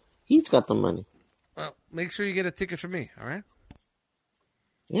money. He's got the money. Well, make sure you get a ticket for me, all right?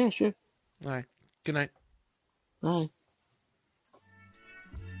 Yeah, sure. All right. Good night. Bye. All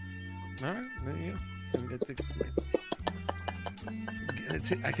right. There you go. So get a ticket for me.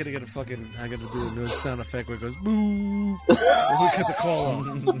 I gotta get I gotta do a new sound effect where it goes boo. We cut the call off.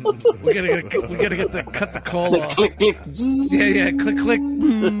 we gotta cut the call off. Click, click. Yeah, click, click.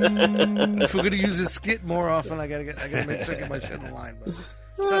 Boo. If we're gonna use this skit more often, I gotta make sure I get my shit in line. But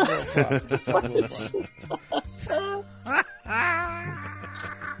it's not real fun.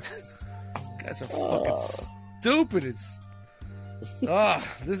 Guys are fucking stupid.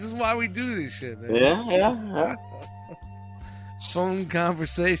 This is why we do this shit, man. Yeah. Phone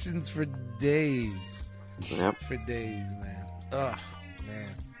conversations for days. Yep. For days, man. Oh,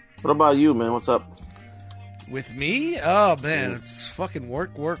 man. What about you, man? What's up? With me? Oh, man. It's fucking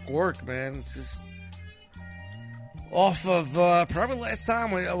work, man. It's just off of probably last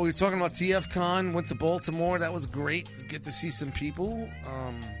time we were talking about TFCon. Went to Baltimore. That was great to get to see some people.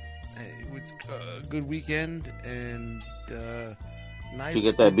 It was a good weekend and nice. Did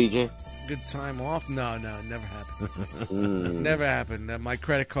you get that, BJ? Good time off? No, it never happened. Never happened. My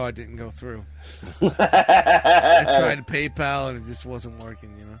credit card didn't go through. I tried to PayPal and it just wasn't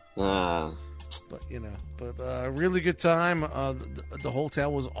working, But really good time. The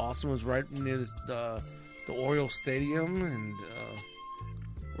hotel was awesome. It was right near the Orioles Stadium, and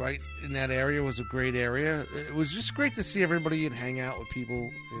right in that area was a great area. It was just great to see everybody and hang out with people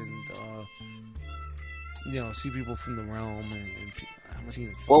and see people from the realm and people. I haven't seen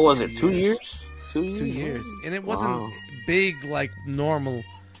it. What was it? 2 years? 2 years. 2 years, and it wasn't big like normal.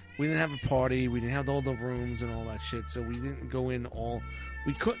 We didn't have a party. We didn't have all the rooms and all that shit. So we didn't go in all.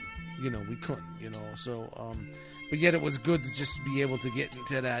 We couldn't. We couldn't. So, but yet it was good to just be able to get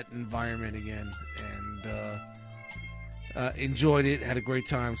into that environment again and enjoyed it. Had a great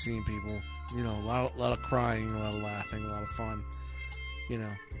time seeing people. A lot of crying, a lot of laughing, a lot of fun.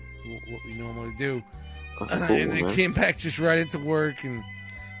 What we normally do. That's cool, and then man. came back just right into work and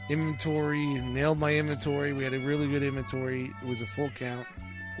inventory, nailed my inventory. We had a really good inventory. It was a full count,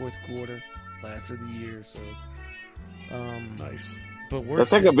 fourth quarter, last of the year. So, nice. But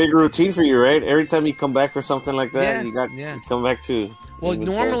that's like a big routine for you, right? Every time you come back for something like that, you come back to. Well,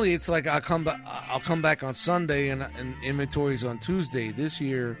 inventory. normally it's like I'll come back on Sunday and inventory's on Tuesday. This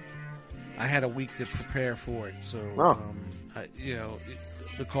year, I had a week to prepare for it. So,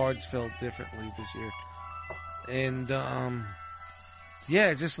 the cards felt differently this year. And,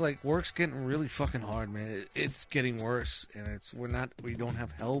 just like work's getting really fucking hard, man. It's getting worse, and we don't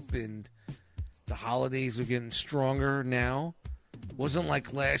have help, and the holidays are getting stronger now. Wasn't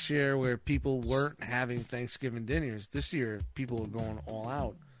like last year where people weren't having Thanksgiving dinners. This year, people are going all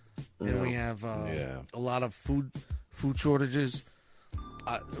out, and we have a lot of food shortages.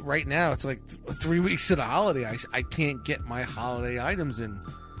 Right now, it's like 3 weeks to the holiday. I can't get my holiday items in.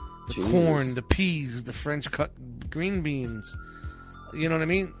 The corn, the peas, the French cut green beans. You know what I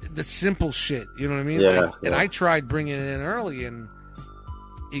mean? The simple shit. You know what I mean? Yeah. And I tried bringing it in early, and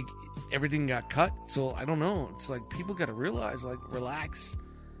everything got cut. So I don't know. It's like people got to realize, like, relax.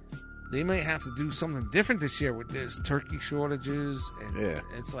 They might have to do something different this year. There's turkey shortages, and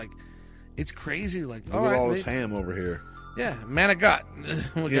it's like it's crazy. Like, look at all this ham over here. Yeah, manigot.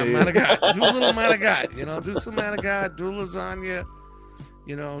 We got manigot. Do a little manigot. Do some manigot. Do a lasagna.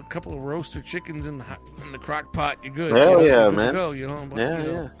 A couple of roasted chickens in the crock pot. You're good. Hell yeah, man.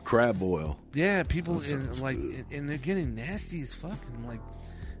 Go, Crab boil. Yeah, people and they're getting nasty as fuck. And like,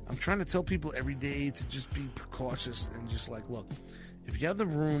 I'm trying to tell people every day to just be precautious and just like, look, if you have the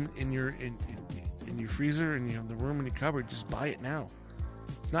room in your freezer and you have the room in your cupboard, just buy it now.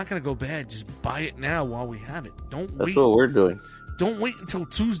 It's not going to go bad. Just buy it now while we have it. Don't wait. That's what we're doing. Don't wait until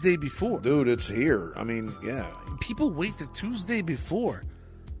Tuesday before. Dude, it's here. I mean, yeah. People wait the Tuesday before.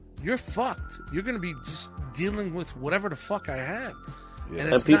 you're fucked. You're going to be just dealing with whatever the fuck I have.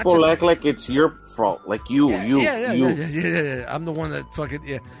 Yeah. And people act like it's your fault, like you. Yeah. I'm the one that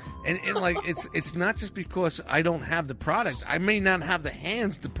fucking and like it's not just because I don't have the product. I may not have the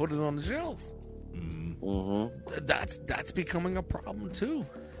hands to put it on the shelf. Mm-hmm. That's becoming a problem too.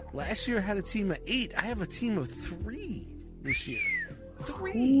 Last year I had a team of 8. I have a team of 3 this year.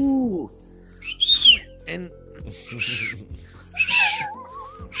 3. Ooh. And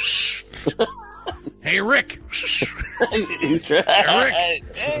hey Rick. He's trying. Hey,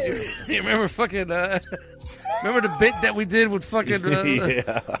 Rick. You remember fucking remember the bit that we did with fucking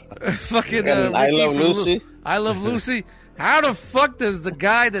fucking I Love Lucy? I Love Lucy. How the fuck does the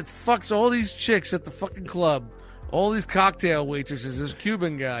guy that fucks all these chicks at the fucking club, all these cocktail waitresses, this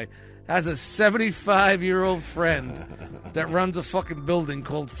Cuban guy, has a 75-year-old friend that runs a fucking building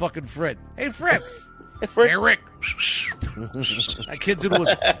called fucking Fred? Hey, Fred. Hey, Rick. That kid do the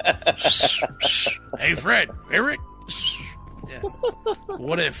whistle. Hey, Fred. Hey, Rick. Yeah.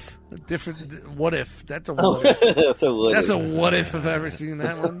 What if? What if? That's a what if. That's a what if I've ever seen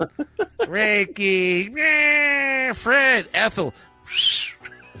that one. Ricky. Fred. Ethel.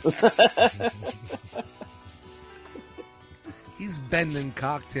 He's bending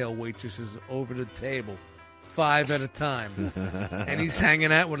cocktail waitresses over the table 5 at a time. And he's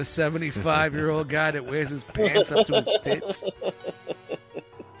hanging out with a 75-year-old guy that wears his pants up to his tits.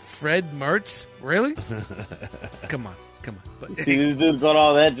 Fred Mertz? Really? Come on. But, See, this dude got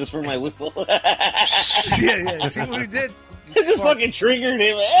all that just for my whistle. yeah. See what he did? It just fucking triggered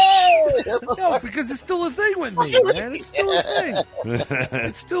him. No, because it's still a thing with me, man. It's still a thing.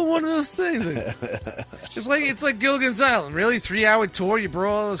 It's still one of those things. It's like Gilligan's Island. Really? 3-hour tour? You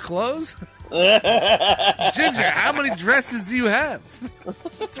brought all those clothes? Ginger, how many dresses do you have?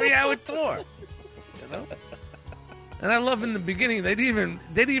 3-hour tour. You know? And I love in the beginning they didn't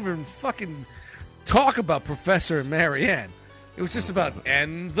even fucking talk about Professor and Marianne. It was just about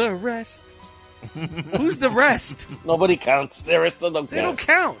and the rest. Who's the rest? Nobody counts. The rest of them They don't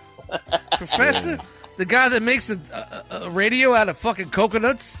count. Professor, the guy that makes a radio out of fucking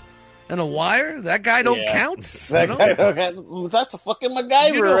coconuts and a wire, that guy don't count. That guy don't count. That's a fucking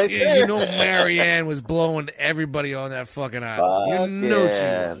MacGyver right there. You know Marianne was blowing everybody on that fucking island. You know she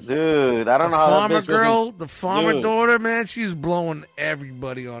was. Dude, I don't know how that bitch was the farmer daughter, man, she's blowing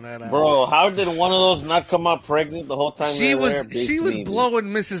everybody on that island. Bro, how did one of those not come out pregnant the whole time she they were was there? She was blowing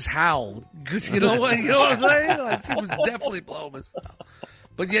Mrs. Howell. Because you know what I'm saying? Like, she was definitely blowing Mrs. Howell.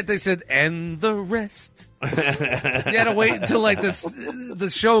 But yet they said, and the rest. You had to wait until like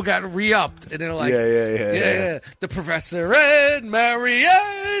the show got re-upped, and they're like, yeah. The Professor and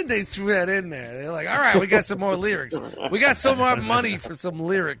Marianne. They threw that in there. They're like, all right, we got some more lyrics. We got some more money for some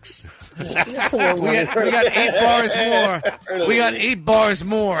lyrics. we got 8 bars more. We got 8 bars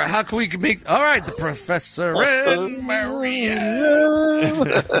more. How can we make? All right, the Professor and Marianne.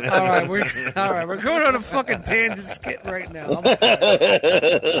 all right, we're going on a fucking tangent skit right now.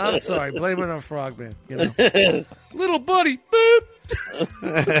 I'm sorry. Blame it on Frogman. You know. Little buddy, boop.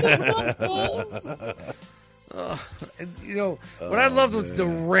 And, you know, what I loved was the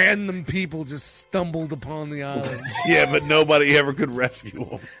random people just stumbled upon the island. Yeah, but nobody ever could rescue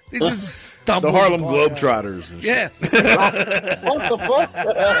them. They just stumbled. The Harlem upon Globetrotters. And yeah. What the fuck?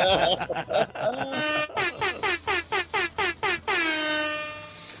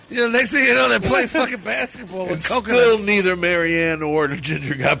 You know, next thing you know, they play fucking basketball with still coconuts. neither Marianne or the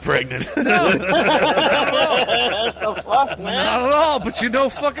Ginger got pregnant. What the fuck, man? Not at all. But you know,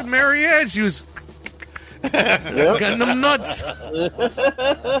 fucking Marianne, she was getting them nuts.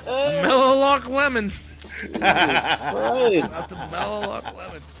 Mellow Lock Lemon. Right. About the Mellow Lock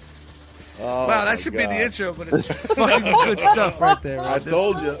Lemon. Oh, wow, that should be the intro, but it's fucking good stuff right there. I Right?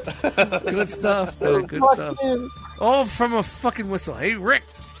 told you. Good stuff, man. Good stuff. All from a fucking whistle. Hey, Rick.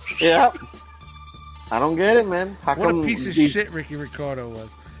 Yeah. I don't get it, man. How What come a piece of these- shit Ricky Ricardo was.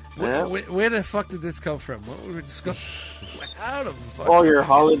 Yeah. Where the fuck did this come from? What were we discussing? How the fuck? Oh, your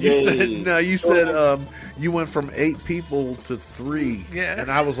holiday. You said you went from 8 people to 3. Yeah. And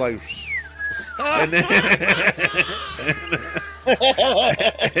I was like, and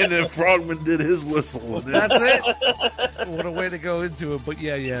then Frogman did his whistle. And then, That's it. What a way to go into it. But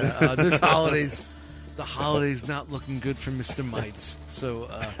yeah. This the holiday's not looking good for Mr. Mites. So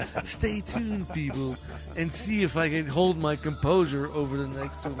stay tuned, people, and see if I can hold my composure over the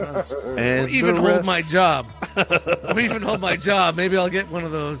next 2 months. And or even the hold rest. my job. Or even hold my job. Maybe I'll get one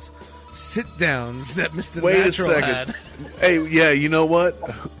of those sit-downs that Mr. Wait a Natural second. had. Hey, yeah, you know what?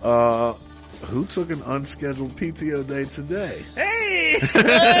 Who took an unscheduled PTO day today? Hey!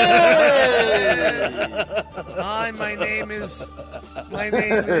 Hi, my name is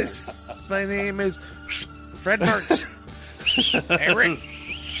Fred Mertz.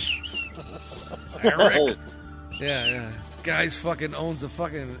 Eric. Yeah. Guy's fucking owns a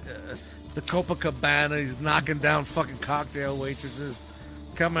fucking the Copacabana. He's knocking down fucking cocktail waitresses.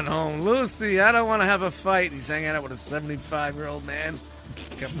 Coming home, Lucy, I don't want to have a fight. He's hanging out with a 75-year-old man.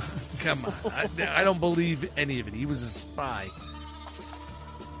 Come on. I don't believe any of it. He was a spy.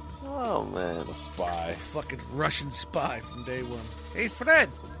 Oh, man. A spy. Fucking Russian spy from day one. Hey, Fred,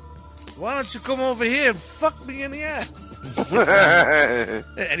 why don't you come over here and fuck me in the ass?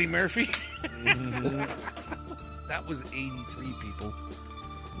 Eddie Murphy. That was 83, people.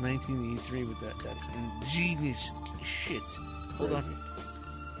 1983 with that. That's ingenious shit. Hold on.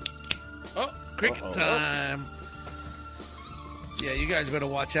 Oh, cricket time. Yeah, you guys better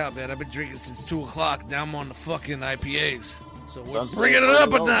watch out, man. I've been drinking since 2 o'clock. Now I'm on the fucking IPAs. So we're bringing it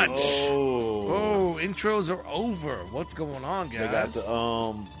up a notch. Oh, intros are over. What's going on, guys? They got the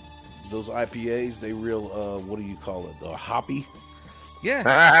those IPAs. They real what do you call it? Hoppy.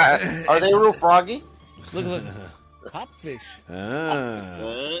 Yeah. Are they real froggy? Look. Hopfish.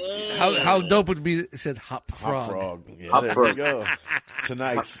 How dope would it be? It said hop frog. Hop frog. Yeah, Hop there frog. you go.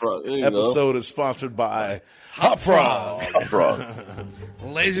 Tonight's Frog. There you episode is sponsored by Hop Frog. Hop frog.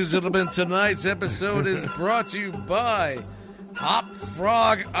 Ladies and gentlemen, tonight's episode is brought to you by Hop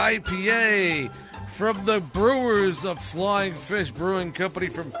Frog IPA from the brewers of Flying Fish Brewing Company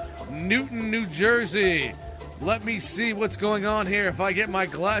from Newton, New Jersey. Let me see what's going on here. If I get my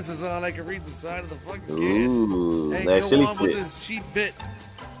glasses on, I can read the side of the fucking can. Ooh, Hey, that go chili on with fit. this cheap bit.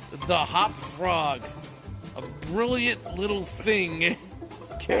 The Hop Frog. A brilliant little thing.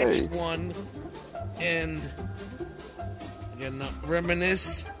 Catch Okay. one and again,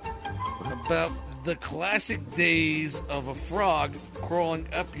 reminisce about the classic days of a frog crawling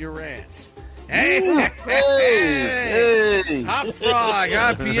up your ass. Hey! Hey! Hop Frog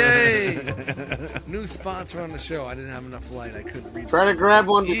IPA. New sponsor on the show. I didn't have enough light. I couldn't read. Try to grab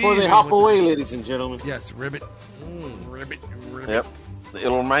one before they Even hop with away, ladies and gentlemen. Yes, ribbit. Ribbit. Yep.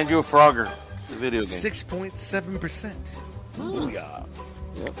 It'll remind you of Frogger, the video game. 6.7%. Booyah.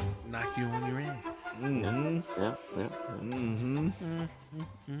 Yep. Knock you on your ass. Yep.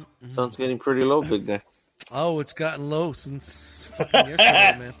 Sun's getting pretty low, big guy. Oh, it's gotten low since fucking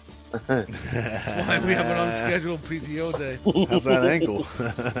yesterday, man. That's why we have an unscheduled PTO day. How's that ankle?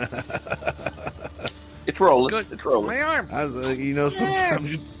 It's rolling. Good. It's rolling. My arm.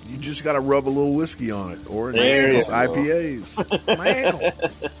 Sometimes you just got to rub a little whiskey on it, or There you those go. IPAs. My ankle.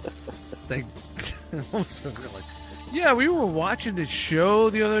 Yeah, we were watching the show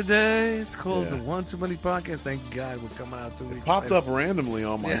the other day. It's called the One Too Many Podcast. Thank God we're coming out 2 weeks. Popped later. up randomly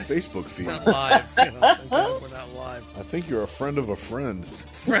on my Facebook feed. It's not live. Thank God we're not live. I think you're a friend of a friend.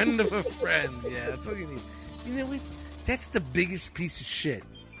 Friend of a friend. Yeah, that's what you need. You know, that's the biggest piece of shit.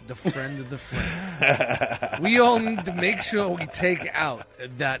 The friend of the friend. We all need to make sure we take out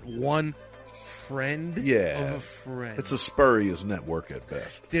that one friend of a friend. It's a spurious network at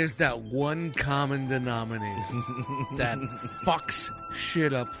best. There's that one common denominator that fucks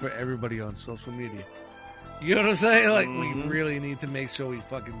shit up for everybody on social media. You know what I'm saying? Like, we really need to make sure we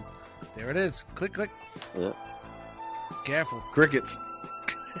fucking... There it is. Click, click. Yeah. Careful. Crickets.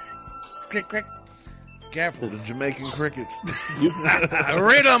 Click, click. Careful. The Jamaican crickets.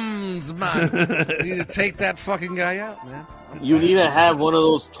 Rhythms, man. You need to take that fucking guy out, man. You need to have one of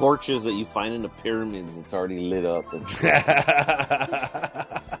those torches that you find in the pyramids that's already lit up. And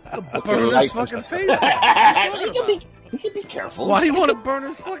Burn his fucking face off. you can be careful. Why do you want to burn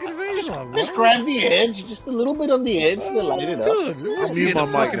his fucking face off? Just grab the edge, just a little bit on the edge to light it up. Dude, I'll mute my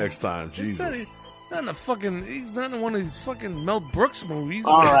mic next time. He's not Jesus. in a fucking. He's not in one of these fucking Mel Brooks movies.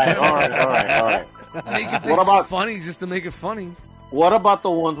 All right. Making things What about- funny just to make it funny? What about the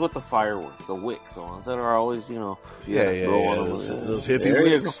ones with the fireworks, the wicks, the ones that are always, Yeah. blow on them. Those hippie There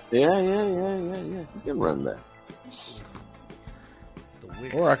you wicks. go. Yeah. You can run that. The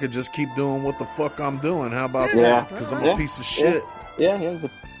Wicks. Or I could just keep doing what the fuck I'm doing. How about Yeah. that? Because I'm Yeah. a piece of shit. Yeah. Hey,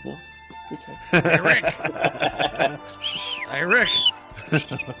 Rick. Hey, Rick.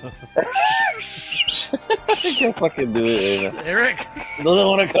 I can't fucking do it. Hey, Rick. Doesn't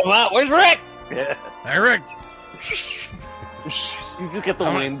want to come out. Where's Rick? Yeah. Hey, Rick. You just get the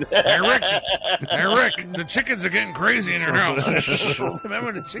wind. Hey, Rick. Hey, Rick. The chickens are getting crazy in your house.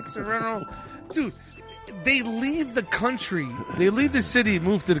 Remember the chicks are running? Dude, they leave the country. They leave the city and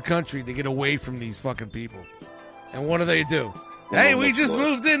move to the country to get away from these fucking people. And what do? Hey, we just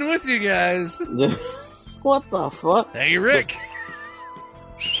moved in with you guys. What the fuck? Hey, Rick.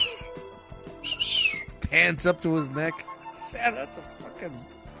 Pants up to his neck. Shut up the fuck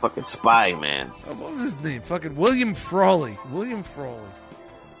fucking spy, man. What was his name? Fucking William Frawley. William Frawley.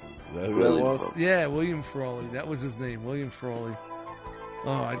 Is that who that was? Yeah, William Frawley. That was his name, William Frawley.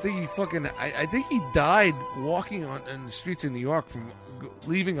 Oh, I think he fucking. I think he died walking in the streets of New York from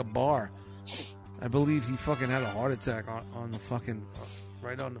leaving a bar. I believe he fucking had a heart attack on the fucking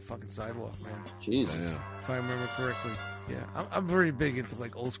right on the fucking sidewalk, man. Jesus. Yeah. If I remember correctly. Yeah, I'm very big into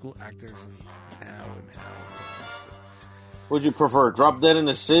like old school actors and now. Would you prefer drop dead in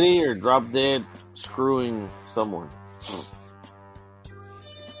the city or drop dead screwing someone?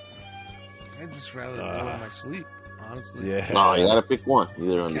 I'd just rather go in my sleep, honestly. Yeah. No, you gotta pick one.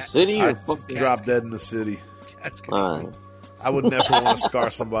 Either in the city or I'd fucking drop dead in the city. That's All good. right. I would never want to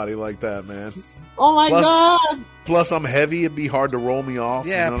scar somebody like that, man. Oh my Plus- god! Plus, I'm heavy. It'd be hard to roll me off.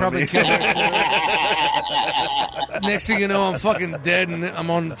 Yeah, you know probably what I mean? kill her. Next thing you know, I'm fucking dead and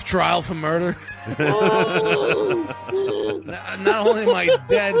I'm on trial for murder. Not only am I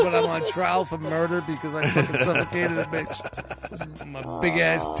dead, but I'm on trial for murder because I fucking suffocated a bitch. My big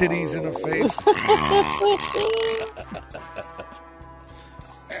ass titties in her face.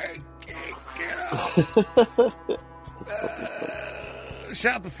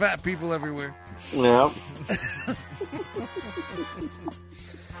 Shout to fat people everywhere. Yeah.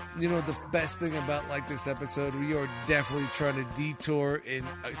 You know the best thing about like this episode, we are definitely trying to detour and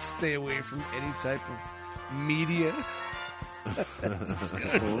stay away from any type of media.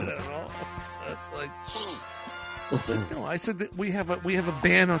 That's like no. I said that we have a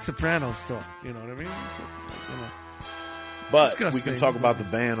ban on Sopranos talk. You know what I mean? So, you know. But Disgusting. we can talk about the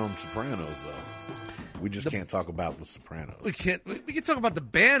ban on Sopranos, though. We just can't talk about the Sopranos. We can't. We can talk about the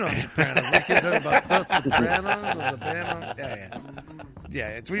ban on Sopranos. We can't talk about the Sopranos or the ban on.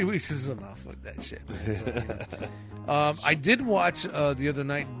 Yeah. 3 weeks is enough with that shit. I did watch the other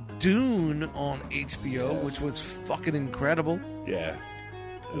night Dune on HBO, which was fucking incredible. Yeah.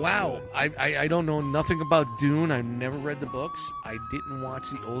 Wow, I don't know nothing about Dune. I've never read the books. I didn't watch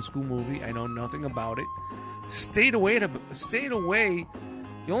the old school movie. I know nothing about it. Stayed away.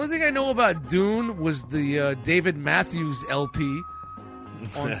 The only thing I know about Dune was the David Matthews LP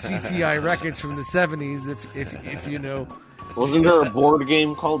on CTI Records from the 70s. If you know, Wasn't there a board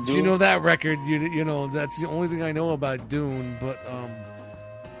game called Doom? if you know that record, you know that's the only thing I know about Dune. But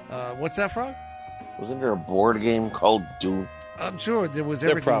what's that, Frog? Wasn't there a board game called Doom? I'm sure there was There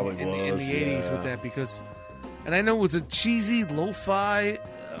everything probably in the was, 80s yeah. with that because, and I know it was a cheesy lo-fi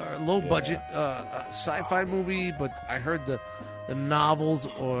or low-budget sci-fi movie, but I heard the novels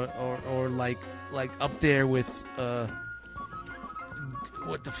or like up there with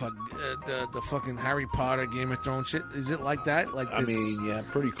what the fuck the fucking Harry Potter, Game of Thrones shit. Is it like that? Like I this, mean, yeah,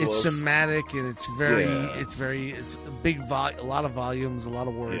 pretty close. it's somatic and it's very Yeah. it's a big a lot of volumes, a lot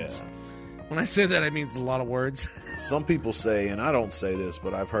of words. Yeah. When I say that, I mean it's a lot of words. Some people say, and I don't say this,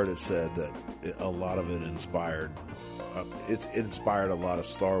 but I've heard it said that a lot of it inspired. It inspired a lot of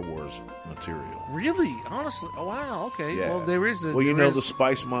Star Wars material. Really? Honestly? Oh, wow. Okay. Yeah. Well, there is a... Well, you there know is- the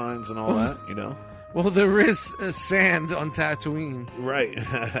spice mines and all that, you know? Well, there is sand on Tatooine. Right.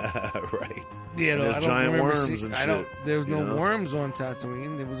 Right. You know, there's I don't giant remember worms and shit, There's no you know? worms on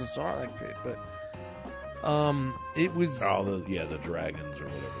Tatooine. There was a Sarlacc pit, but it was... All the dragons or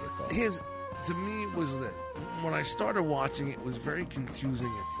whatever they're called. To me, it was that when I started watching, it was very confusing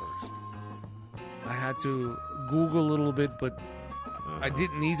at first. I had to Google a little bit, but I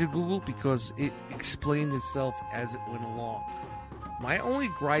didn't need to Google because it explained itself as it went along. My only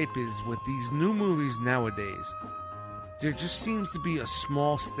gripe is with these new movies nowadays, there just seems to be a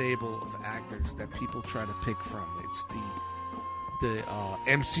small stable of actors that people try to pick from. It's the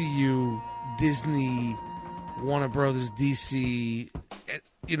MCU, Disney, Warner Brothers, DC,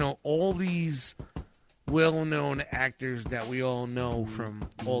 you know, all these well-known actors that we all know from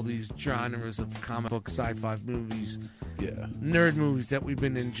all these genres of comic book, sci-fi movies, Yeah. nerd movies that we've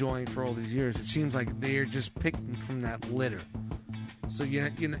been enjoying for all these years. It seems like they're just picking from that litter. So you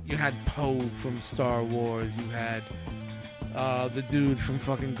had Poe from Star Wars, you had the dude from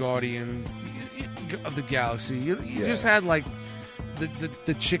fucking Guardians of the Galaxy. You just had like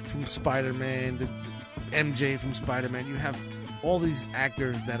the chick from Spider-Man, the MJ from Spider-Man. You have all these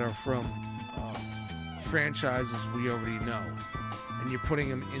actors that are from franchises we already know, and you're putting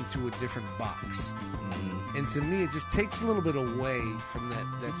them into a different box. And to me, it just takes a little bit away from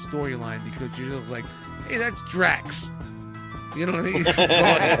that storyline because you're just like, hey, that's Drax. You know what I mean?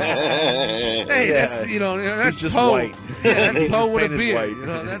 Hey, that's that's He's just Poe. white. Yeah, that's He's Poe just with a painted beard. white. You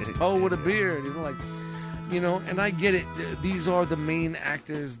know, that's Poe with a beard. And I get it. These are the main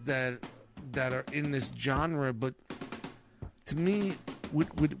actors that are in this genre, but to me,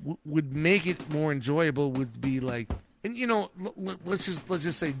 would make it more enjoyable would be like And let's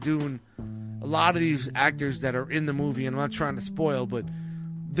just say Dune. A lot of these actors that are in the movie, and I'm not trying to spoil, but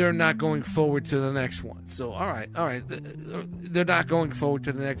they're not going forward to the next one. So all right, they're not going forward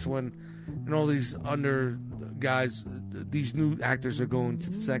to the next one, and all these under guys, these new actors are going to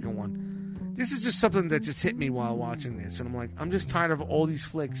the second one. This is just something that just hit me while watching this, and I'm like, I'm just tired of all these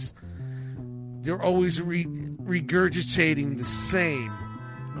flicks. They're always regurgitating the same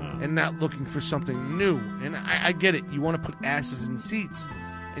and not looking for something new. And I get it. You want to put asses in seats,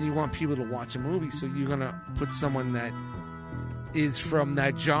 and you want people to watch a movie, so you're gonna put someone that is from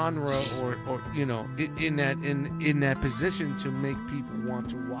that genre or in that position to make people want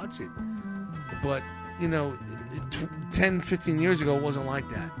to watch it. But 10, 15 years ago, it wasn't like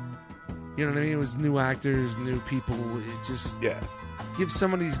that. You know what I mean? It was new actors, new people. It just give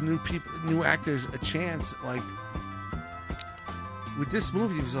some of these new actors a chance. Like with this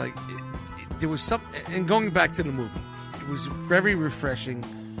movie, it was like there was some. And going back to the movie, it was very refreshing.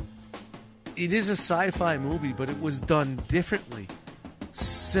 It is a sci-fi movie, but it was done differently,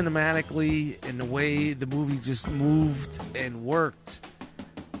 cinematically, in the way the movie just moved and worked,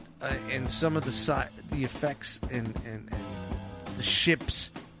 and some of the effects and the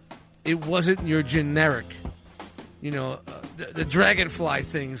ships. It wasn't your generic, the dragonfly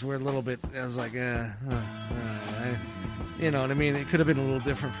things were a little bit. I was like, you know what I mean? It could have been a little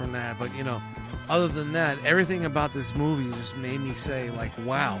different from that, but other than that, everything about this movie just made me say, like,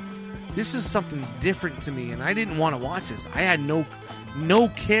 wow, this is something different to me, and I didn't want to watch this. I had no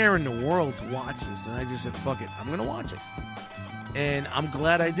care in the world to watch this, and I just said, fuck it, I'm gonna watch it, and I'm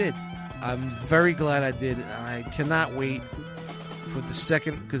glad I did. I'm very glad I did, and I cannot wait for the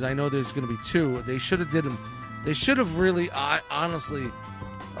second, because I know there's going to be two. They should have did them. They should have really, honestly,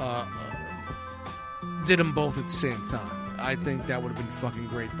 did them both at the same time. I think that would have been fucking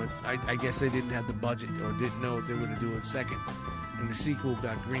great, but I guess they didn't have the budget or didn't know if they were going to do it second, and the sequel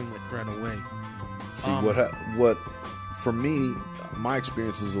got greenlit right away. See, what for me, my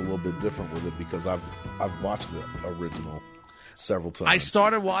experience is a little bit different with it because I've watched the original several times. I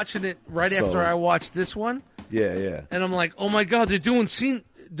started watching it right after I watched this one. Yeah. And I'm like, oh my god, they're doing scene.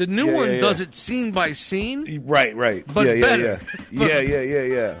 The new one does it scene by scene. Right. But better.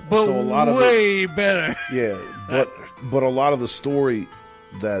 Yeah. But so a lot of way better. Yeah, but a lot of the story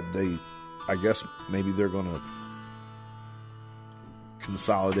that I guess maybe they're gonna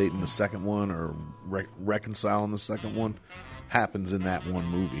consolidate in the second one or reconcile in the second one happens in that one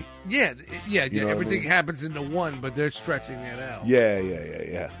movie. Yeah. Everything I mean? happens into one, but they're stretching it out.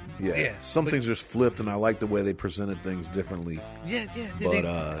 Yeah. Some things just flipped, and I like the way they presented things differently. Yeah. But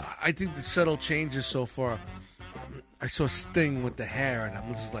I think the subtle changes so far. I saw Sting with the hair, and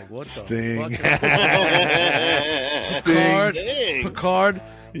I'm just like, what Sting. the fuck? Picard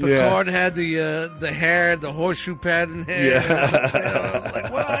had the hair, the horseshoe pattern hair. I was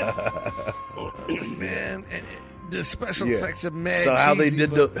like, what? Man, and the special effects are mad. So how cheesy,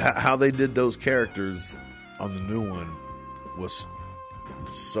 how they did those characters on the new one was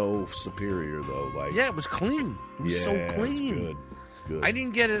so superior, though. Like, it was clean. It was so clean. It's good. I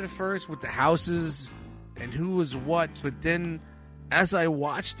didn't get it at first with the houses and who was what, but then as I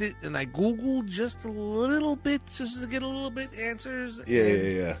watched it and I Googled just a little bit, just to get a little bit answers.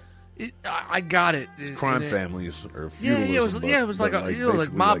 Yeah. I got it. Crime families or feudalism. It was like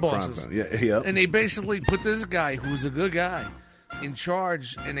like mob bosses. Yeah. And they basically put this guy who's a good guy in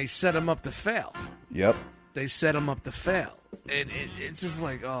charge, and they set him up to fail. Yep. They set him up to fail. And it's just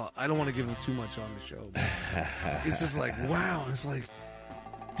like, I don't want to give him too much on the show. It's just like, wow. It's like,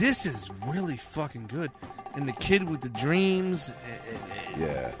 this is really fucking good. And the kid with the dreams.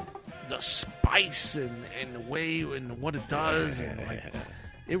 And the spice and the way and what it does. And like,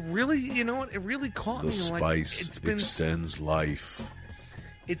 it really, it really caught me. The spice extends life.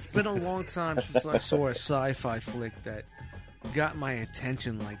 It's been a long time since I saw a sci-fi flick that got my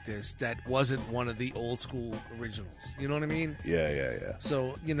attention like this, that wasn't one of the old school originals. You know what I mean? Yeah.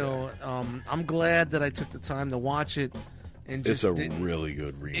 So, I'm glad that I took the time to watch it, and just it's a really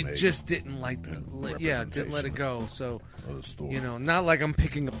good remake. It just didn't didn't let it go. So, of the story. Not like I'm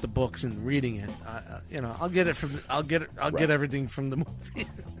picking up the books and reading it. I'll get it from I'll get everything from the movies.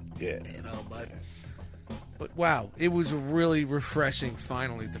 Yeah. But wow, it was really refreshing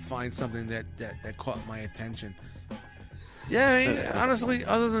finally to find something that caught my attention. Yeah, I mean, honestly,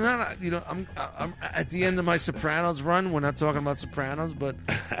 other than that, I'm at the end of my Sopranos run. We're not talking about Sopranos, but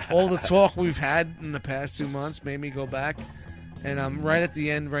all the talk we've had in the past 2 months made me go back, and I'm right at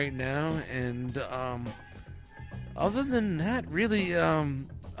the end right now. And other than that, really,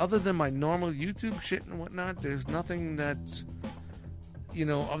 other than my normal YouTube shit and whatnot, there's nothing that's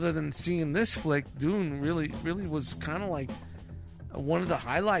other than seeing this flick, Dune really was kind of like one of the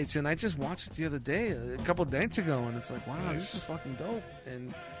highlights. And I just watched it the other day, a couple of nights ago, and it's like, wow, this is fucking dope.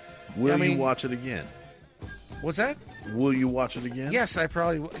 And Will you watch it again? What's that? Will you watch it again? Yes, I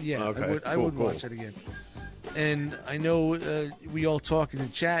probably yeah. Okay, I would watch it again. And I know we all talk in the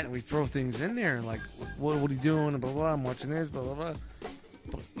chat and we throw things in there and like, what are you doing? And blah, blah, I'm watching this, blah, blah, blah.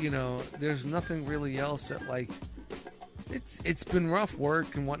 But, there's nothing really else that like, it's been rough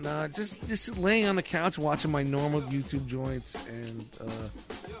work and whatnot. Just laying on the couch watching my normal YouTube joints and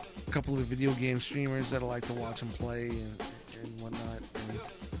a couple of video game streamers that I like to watch them play and whatnot.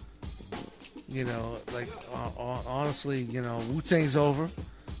 And, honestly, Wu-Tang's over.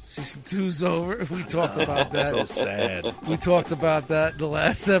 Season 2's over. We talked about that. So sad. We talked about that in the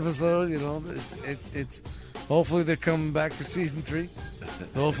last episode. It's hopefully they're coming back for season 3.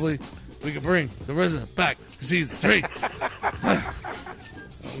 Hopefully we can bring the RZA back for season 3.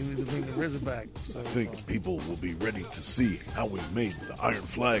 We need to bring the RZA back. So, I think people will be ready to see how we made the Iron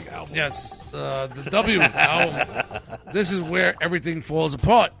Flag album. Yes, the W album. This is where everything falls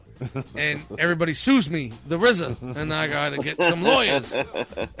apart. And everybody sues me, the RZA, and I gotta get some lawyers,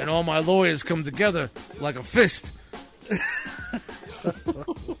 and all my lawyers come together like a fist to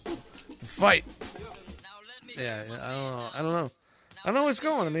fight. Yeah, I don't know what's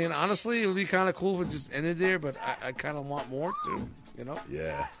going. I mean, honestly, it would be kind of cool if it just ended there, but I kind of want more too.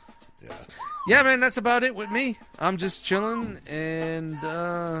 Yeah, man, that's about it with me. I'm just chilling, and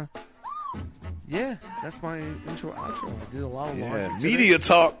yeah, that's my intro outro. I did a lot of laundry media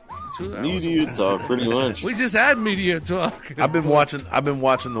talk. 2 hours. Media talk, pretty much. We just had media talk. I've been watching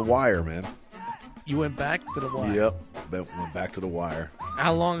The Wire, man. You went back to The Wire? Yep, went back to The Wire.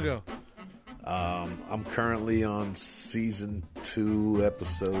 How long ago? I'm currently on season 2,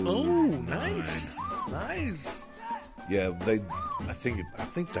 episode. Oh, nice. Yeah, I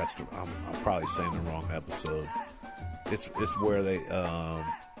think that's the. I'm probably saying the wrong episode. It's where they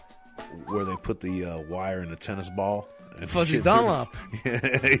put the wire in the tennis ball. Fuzzy Dunlop.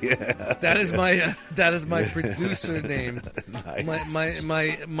 Yeah. That is my producer name. Nice.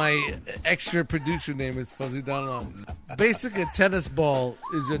 My extra producer name is Fuzzy Dunlop. Basically, a tennis ball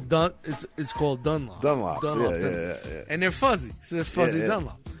is it's called Dunlop. Dunlop. Yeah. And they're fuzzy, so it's Fuzzy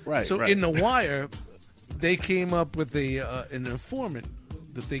Dunlop. Right. So in The Wire, they came up with an informant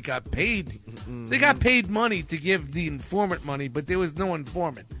that they got paid. They got paid money to give the informant money, but there was no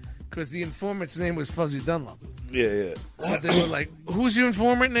informant because the informant's name was Fuzzy Dunlop. Yeah. So they were like, "Who's your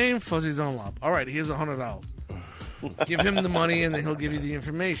informant name?" Fuzzy Dunlop. All right, here's $100. Give him the money, and then he'll give you the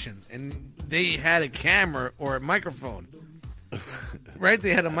information. And they had a camera or a microphone, right?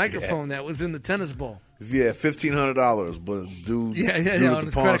 They had a microphone that was in the tennis ball. Yeah, $1,500, but dude on at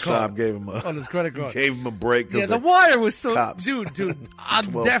the pawn shop gave him on his credit card. Gave him a break. Yeah, The Wire was so cops. dude.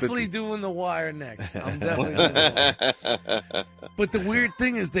 I'm definitely doing The Wire next. I'm definitely doing The Wire. But the weird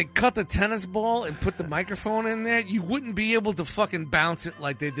thing is, they cut the tennis ball and put the microphone in there. You wouldn't be able to fucking bounce it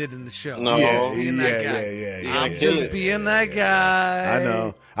like they did in the show. No, yeah. I'm just being that guy. I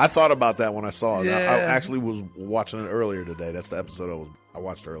know. I thought about that when I saw it. Yeah. I actually was watching it earlier today. That's the episode I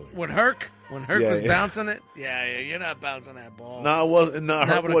watched earlier. When Herc was bouncing it, you're not bouncing that ball. No, it wasn't. No,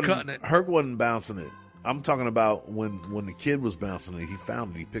 Herc wasn't bouncing it. I'm talking about when the kid was bouncing it. He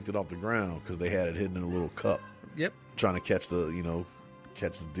found it. He picked it off the ground because they had it hidden in a little cup. Yep. Trying to catch the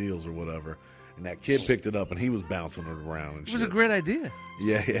deals or whatever. And that kid picked it up and he was bouncing it around. And it was a great idea.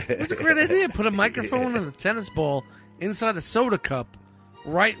 Yeah. It was a great idea. Put a microphone and a tennis ball inside a soda cup,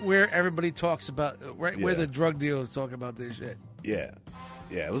 right where everybody talks about, where the drug dealers talk about this shit. Yeah,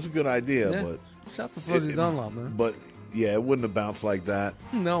 it was a good idea, but shout to Fuzzy Dunlop, man. But yeah, it wouldn't have bounced like that.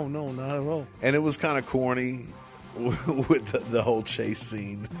 No, not at all. And it was kind of corny with the whole chase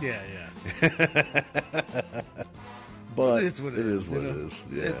scene. Yeah. But it is what it is.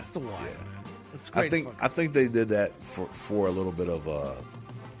 Yeah. It's The Wire, man. It's great. I think they did that for a little bit of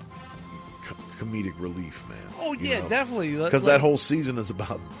comedic relief, man. Oh yeah, definitely. Because that whole season is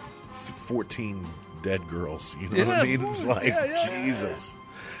about 14 dead girls. You know what I mean? It's like Jesus.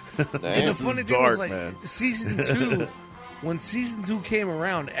 And the funny thing was, like, man. season 2, when season 2 came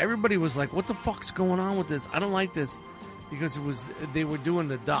around, everybody was like, "What the fuck's going on with this? I don't like this," because they were doing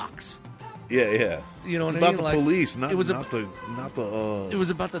the docs. Yeah. You know it's what I mean? About the police, not the. It was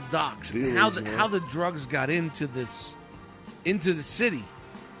about the docs and how the drugs got into the city,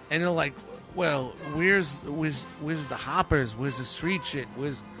 and they're like, "Well, where's the hoppers? Where's the street shit?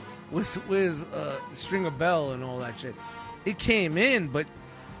 Where's Stringer Bell and all that shit?" It came in, but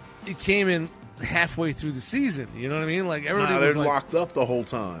it came in halfway through the season. You know what I mean? Like everybody they're was like, locked up the whole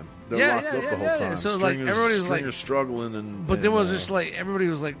time. They're Yeah, locked yeah, up yeah, the whole yeah. time. So, like, Stringer's, everybody's like- Stringer's struggling, and but there was and, just like everybody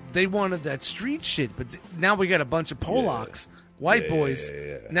was like they wanted that street shit. But now we got a bunch of Polacks, white boys.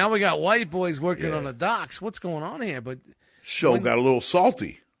 yeah. Now we got white boys working Yeah. on the docks. What's going on here? But show got a little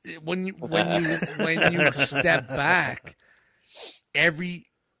salty. when you step back, every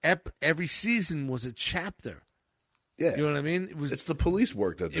season was a chapter. Yeah, You know what I mean? it's the police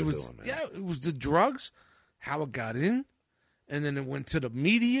work that they're it was doing, man. yeah, it was the drugs, how it got in, and then it went to the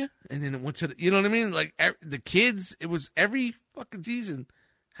media, and then it went to the, you know what I mean? Like the kids, it was every fucking season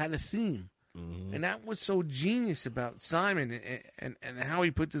had a theme, and that was so genius about Simon and how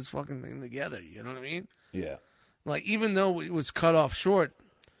he put this fucking thing together. You know what I mean? Yeah. Like even though it was cut off short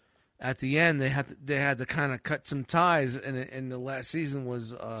at the end, they had to kind of cut some ties, and the last season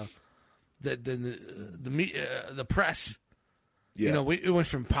was the press. Yeah. You know, it went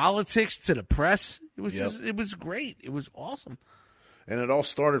from politics to the press. It was Yep. it was great. It was awesome. And it all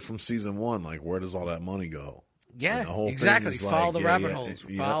started from season 1. Like, where does all that money go? Yeah, And the whole thing exactly. is Follow like, the yeah, rabbit yeah, holes.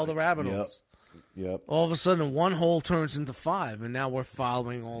 yeah, Follow the rabbit yep. holes. Yep. All of a sudden, one hole turns into 5, and now we're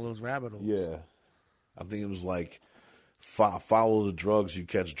following all those rabbit holes. Yeah. I think it was like follow the drugs, you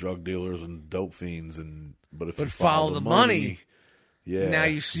catch drug dealers and dope fiends, but if you follow the money, yeah. Now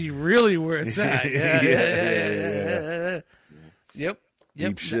you see really where it's at. Yeah. Yep.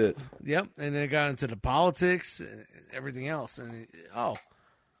 Deep shit. Yep. And then it got into the politics and everything else. And oh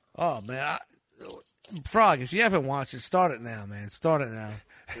man, Frog, if you haven't watched it, start it now, man. Start it now.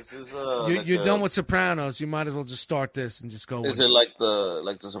 This is You're done with Sopranos. You might as well just start this and just go. Is with it like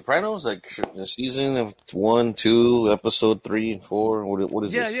the Sopranos, like the season of 1, 2, episode 3 and 4? What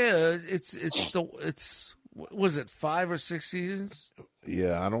is Yeah, this? yeah. It's what was it 5 or 6 seasons?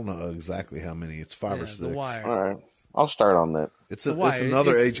 Yeah, I don't know exactly how many. It's 5 or 6. The Wire. All right, I'll start on that. It's The Wire.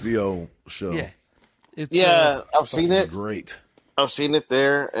 another It's- HBO show. Yeah. It's Yeah, I've seen it. Great. I've seen it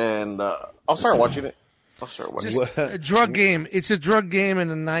there, and I'll start watching it. I'll start watching just it. a drug game. It's a drug game in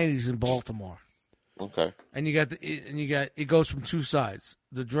the 90s in Baltimore. Okay. And you got it goes from two sides.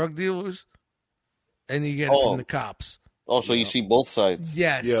 The drug dealers and you get it Oh. from the cops. Oh, so you see both sides.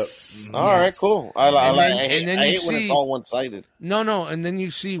 Yes. Yep. All right, cool. I And then- hate, and then I you hate when see- it's all one sided. No, and then you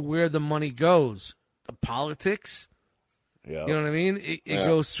see where the money goes. The politics. Yeah. You know what I mean? It Yeah.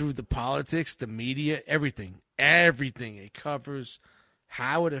 goes through the politics, the media, everything. Everything. It covers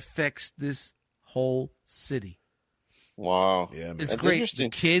how it affects this whole city. Wow. Yeah, man. It's That's great.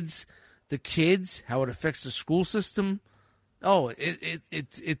 interesting. The kids, how it affects the school system. Oh,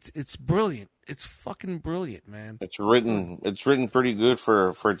 it's brilliant. It's fucking brilliant, man. It's written pretty good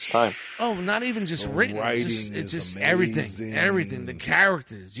for its time. Oh, not even just written. writing It's is just amazing. everything. The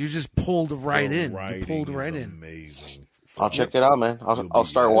characters, you just pulled right The in. You writing pulled is right in. amazing. I'll check it out, man. I'll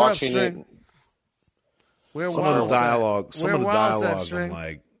start What up, watching String? it. Where Some Wild's of the at? dialogue, Where Wild's at, I'm String?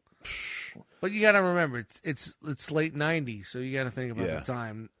 like, But you got to remember, it's late '90s, so you got to think about Yeah. the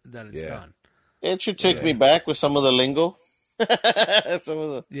time that it's Yeah. done. It should take me back with some of the lingo. Some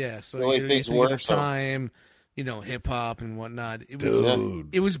of the Yeah, so The way you things think work, of the so- time, hip hop and whatnot. dude,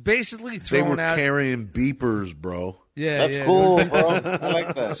 It was basically they thrown were out. carrying beepers, bro. Yeah, that's yeah, cool, bro. I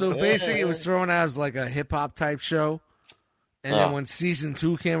like that. So Yeah. basically, it was thrown out as like a hip hop type show, and then when season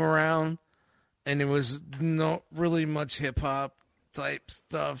 2 came around, and there was not really much hip hop type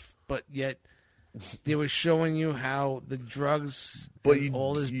stuff, but yet they were showing you how the drugs, But and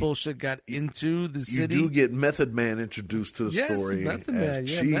all this bullshit got into the You city. do get Method Man introduced to the Yes, story Method as Man,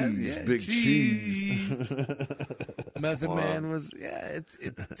 yeah, cheese, yeah, big cheese. Method Wow. Man was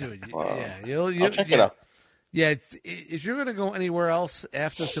dude, Wow. yeah, you'll I'll check it out. Yeah, if you're gonna go anywhere else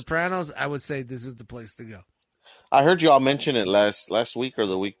after Sopranos, I would say this is the place to go. I heard y'all mention it last week or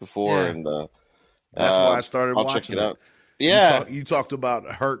the week before, Yeah. and That's why I started I'll watching check it out. You Yeah, you talked about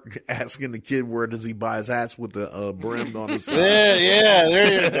Herc asking the kid where does he buy his hats with the brim on the side. yeah,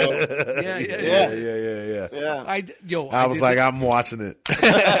 there you go. Yeah, yeah. Yeah, I was like, I'm watching it.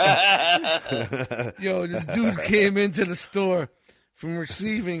 this dude came into the store from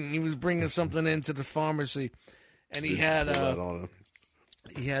receiving. He was bringing something into the pharmacy, and he had Put that on him.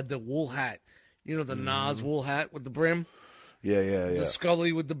 he had the wool hat. You know, the Nas wool hat with the brim, Yeah. the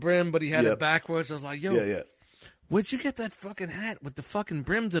Scully with the brim, but he had Yep. it backwards. I was like, yo, Yeah. where'd you get that fucking hat with the fucking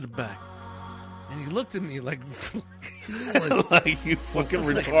brim to the back? And he looked at me like, Like, you fucking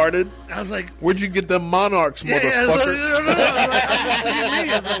retarded. I was like, Where'd you get them monarchs, yeah, I was like, motherfucker?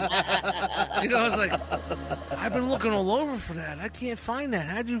 no. I was like, I've been looking all over for that. I can't find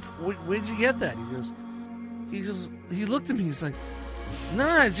that. Where'd you get that? He looked at me. He's like,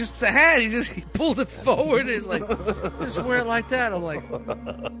 nah, it's just the hat. He pulled it forward. He's like, just wear it like that. I'm like,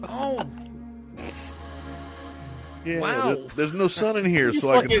 oh, Yeah, Wow. there's no sun in here,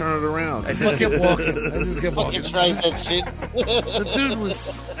 so I can turn it around. I just kept walking. I just kept walking. Fucking tried that shit. The dude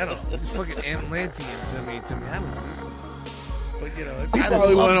was, I don't know, he was fucking Atlantean to me. I don't know. But, you know, He I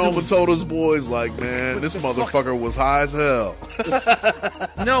probably love went home doing- and told his boys, like, man, this motherfucker was high as hell.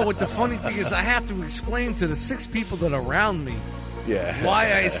 No, what the funny thing is, I have to explain to the 6 people that are around me Yeah.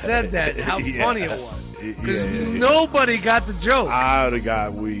 why I said that, how Yeah. funny it was. Because Yeah. nobody got the joke. I would have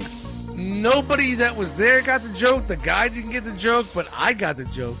got weak. Nobody that was there got the joke. The guy didn't get the joke, but I got the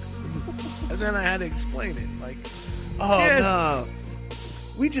joke. And then I had to explain it. Like, Oh, yeah. no.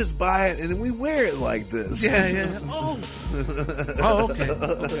 We just buy it and then we wear it like this. yeah. Oh, okay.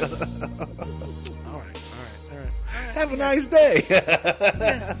 All right. Have a nice day.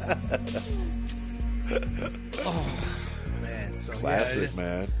 Man, so Classic, yeah,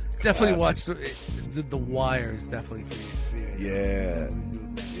 man. definitely Classic. watch the Wire is definitely for you. Yeah.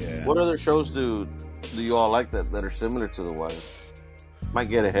 Yeah. What other shows do you all like that are similar to The Wire? Might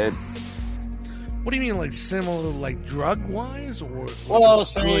get ahead. What do you mean, like similar, like drug wise, or Well,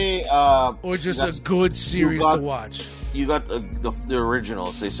 just say, good, or just a good series got- to watch? you got the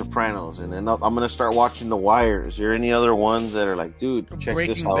originals, say Sopranos, and then I'm gonna start watching The Wire. Is there any other ones that are like, dude, check this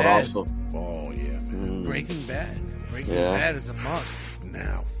Breaking out Bad. also? Oh, yeah, man. Breaking Bad. Breaking Yeah. Bad is a must.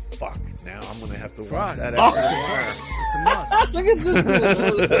 Now, fuck. Now I'm going to have to watch Fuck. that Fuck. after The Wire. It's a must. Look at this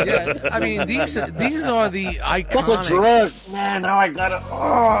dude. Yeah, I mean these are the Fuck a iconic. drug, man. Now I gotta.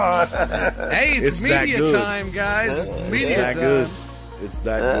 Oh. Hey, it's It's that media good. time, guys. It's It's media that time. good. It's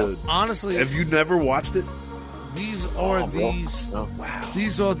that Yeah. good. Honestly, Have you never watched it? these are Oh, bro. these No. Wow.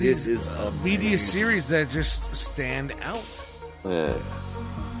 these are these It is media amazing. series that just stand out. Yeah.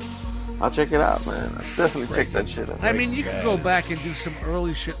 I'll check it out, man. I'll definitely check that shit out. I mean, you could Bad go is- back and do some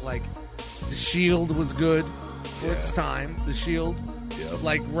early shit like The Shield was good for its time. The Shield, Yep.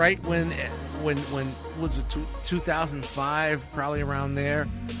 like right when was it 2005, probably around there,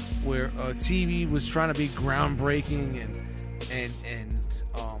 where TV was trying to be groundbreaking and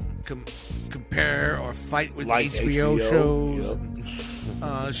compare or fight with Like HBO, HBO, shows.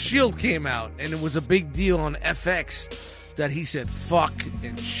 yep. Shield came out, and it was a big deal on FX that he said fuck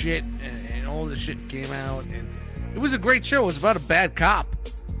and shit, and all this shit came out, and it was a great show. It was about a bad cop,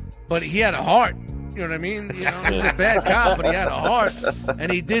 but he had a heart. You know what I mean? You know, he was a bad cop, but he had a heart,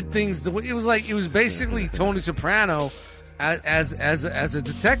 and he did things the way it was basically Tony Soprano as a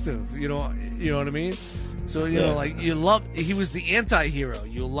detective. You know what I mean? So you know, like he was the anti-hero.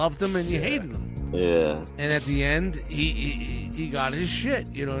 You loved him and you hated him. Yeah. And at the end, he got his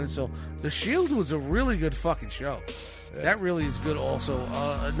shit, you know. And so The Shield was a really good fucking show. That really is good. Also,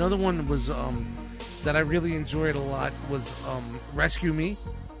 another one was that I really enjoyed a lot was Rescue Me.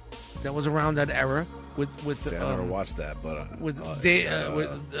 That was around that era with See, I never watched that, but with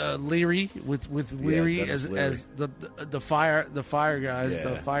it's Leary with Leary Dennis Leary. as the fire guys,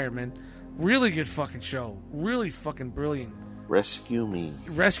 the firemen. Really good fucking show. Really fucking brilliant. Rescue Me.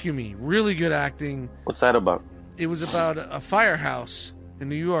 Rescue Me. Really good acting. What's that about? It was about a firehouse in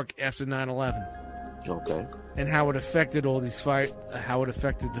New York after 9/11 Okay. and how it affected all these how it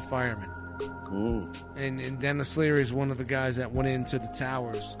affected the firemen. And Dennis Leary is one of the guys that went into the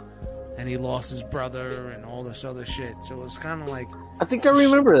towers and he lost his brother and all this other shit. So it was kind of like I think I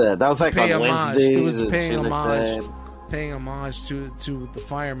remember that. That was like pay on homage. Wednesdays. It was and paying shit like homage, that. paying homage to the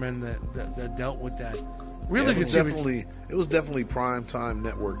firemen that dealt with that. Yeah, Really it good was series. definitely primetime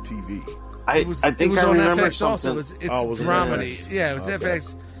network TV. I think it was I on remember FX also. something. It's was it dramedy. FX? Yeah, it was Okay.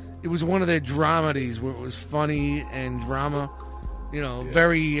 FX. It was one of their dramedies where it was funny and drama. You know,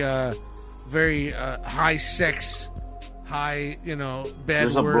 very high sex, high, you know, bad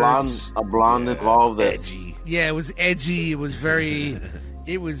There's a words. blonde involved. That Edgy. Yeah, it was edgy. It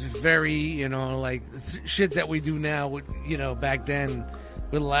was very, you know, like shit that we do now. With, you know, back then,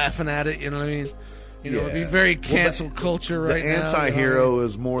 we're laughing at it. You know what I mean? You know, it'd be Yeah. very cancel culture right The now. anti-hero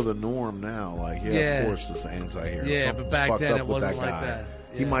is more the norm now. Like, Yeah. of course it's an anti-hero. Yeah, but Something's back fucked then up it with wasn't that like guy. that.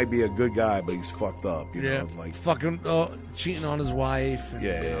 He Yeah. might be a good guy, but he's fucked up. You Yeah, know, like fucking cheating on his wife. And,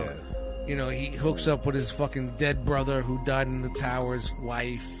 yeah. You know, he hooks up with his fucking dead brother who died in the tower's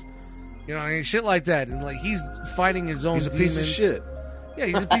wife. You know, I mean, shit like that. And like he's fighting his own He's a piece of demons. shit. Yeah,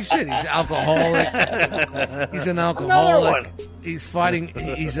 he's a piece of shit. He's alcoholic. He's an alcoholic. He's fighting.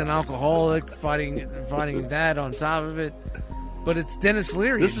 He's an alcoholic fighting that on top of it. but it's Dennis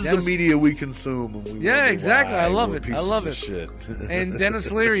Leary. This is Dennis, the media we consume. And we yeah, wonder exactly. why I love we're it. I pieces love of it. Shit. And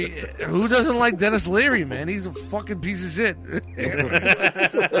Dennis Leary, who doesn't like Dennis Leary, man? He's a fucking piece of shit.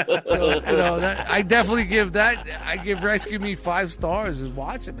 So, I definitely give that. I give Rescue Me 5 stars. Just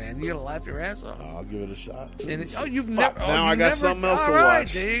watch it, man. You gotta laugh your ass off. I'll give it a shot. And you've never. Now I got something else to right,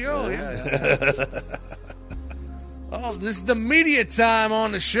 watch. There you go. Yeah. Oh, this is the media time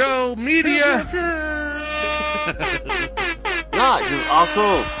on the show. Media.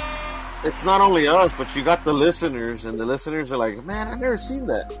 Also, it's not only us, but you got the listeners, and the listeners are like, man, I've never seen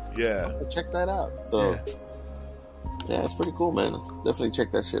that. Yeah. Check that out. So, yeah, it's pretty cool, man. Definitely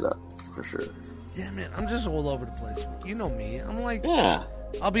check that shit out, for sure. Yeah, man, I'm just all over the place. You know me. I'm like, yeah.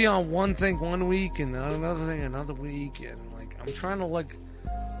 I'll be on one thing one week and another thing another week, and like I'm trying to like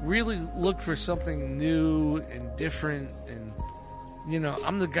really look for something new and different. And you know,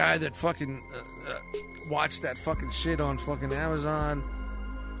 I'm the guy that fucking watched that fucking shit on fucking Amazon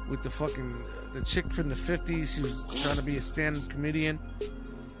with the fucking the chick from the 50s. She was trying to be a stand-up comedian.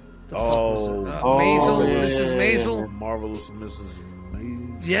 Maisel. Yeah. Mrs. Maisel. Marvelous Mrs.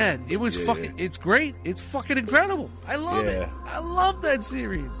 Maisel. Yeah, it was fucking. It's great. It's fucking incredible. I love it. I love that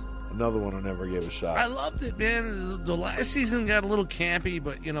series. Another one I never gave a shot. I loved it, man. The last season got a little campy,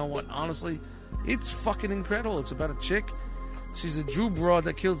 but you know what? Honestly, it's fucking incredible. It's about a chick. She's a Jew broad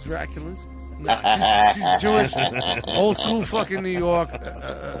that kills Draculas. No, she's Jewish, old school fucking New York.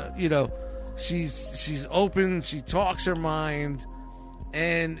 You know, she's open. She talks her mind,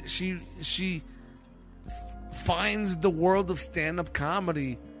 and she finds the world of stand-up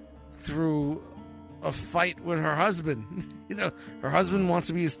comedy through a fight with her husband. You know, her husband wants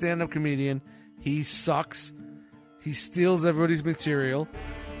to be a stand-up comedian. He sucks. He steals everybody's material.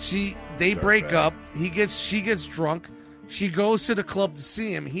 They break up. She gets drunk. She goes to the club to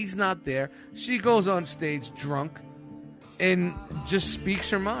see him. He's not there. She goes on stage drunk and just speaks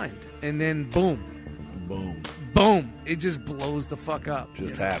her mind. And then boom. It just blows the fuck up.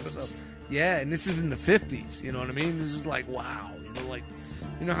 Just happens. So, yeah, and this is in the 50s. You know what I mean? This is like, wow. You know, like,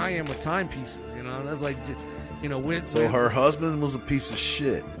 you know how I am with timepieces. You know, that's like, you know, her husband was a piece of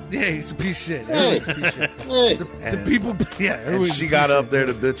shit. Yeah, he's a piece of shit. Everybody's a piece of shit. The people, and she got up there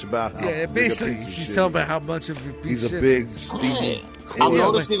to bitch about how basically she's telling about how much of a piece of shit. He's a big steamy. I'm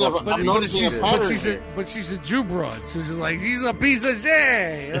noticing a pattern. But she's a Jew broad, so she's like, he's a piece of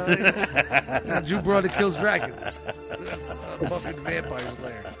shit. You know, a Jew broad that kills Draculas. That's Buffy the Vampire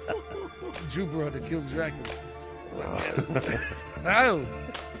Slayer. Jew broad that kills Dracula. No.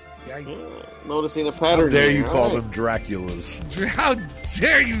 Yikes. Noticing a pattern. How dare you call them Draculas? How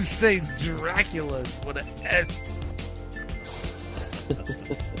dare you say Draculas with an S?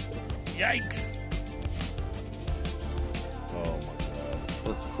 Yikes. Oh my god.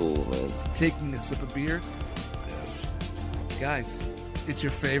 That's cool, man. Taking a sip of beer. Yes. Guys, it's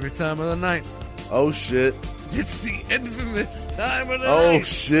your favorite time of the night. Oh shit. It's the infamous time of the night. Oh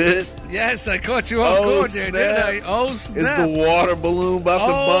shit. Yes, I caught you off guard there, didn't I? Oh snap. Is the water balloon about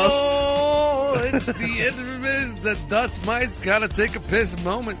to bust? Oh, it's the infamous the dust mites gotta take a piss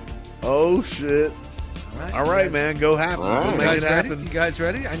moment. Oh shit. All right, man, go happen. Go make it happen. You guys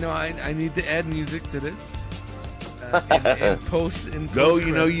ready? I know I need to add music to this. In post. Go,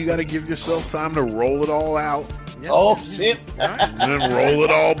 you know, you got to give yourself time to roll it all out. Yep. Oh shit! And then roll it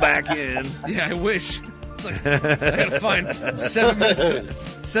all back in. Yeah, I wish. It's like, I gotta find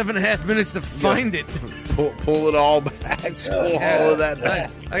 7.5 minutes to find it. Pull it all back. Pull all of that back.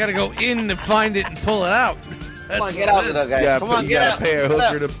 I gotta go in to find it and pull it out. Come on, get out of there, guys. Come on, you get got out. to pay a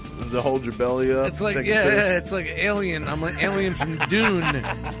hooker to hold your belly up. It's like it's like Alien. I'm an alien from Dune,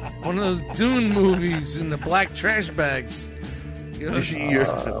 one of those Dune movies in the black trash bags. You know? You're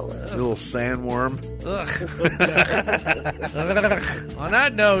a little sandworm. On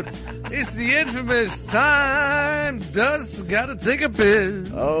that note, it's the infamous time. Dust gotta take a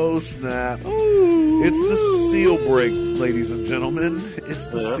piss. Oh snap! Ooh, it's the seal break, ladies and gentlemen. It's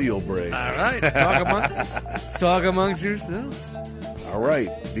the seal break. All right, talk amongst yourselves. All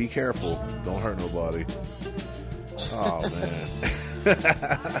right, be careful. Don't hurt nobody. Oh man.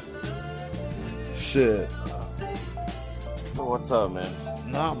 Shit. So what's up, man?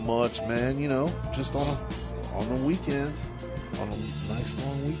 Not much, man. You know, just on the weekend, on a nice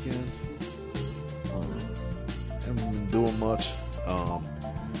long weekend. Haven't been doing much.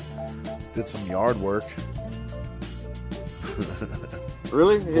 Did some yard work.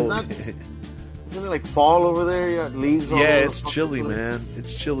 Really? Isn't it like fall over there? You got leaves. Yeah, it's chilly, man.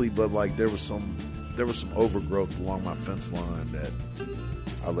 It's chilly, but like there was some overgrowth along my fence line that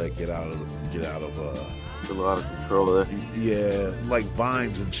I let get out of. A lot of control there. Yeah, like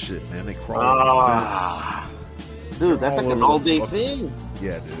vines and shit, man. They crawl up the fence. Dude, that's all like an over the all-day fucking- thing.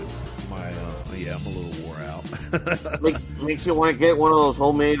 Yeah, dude. I'm a little wore out. Makes you want to get one of those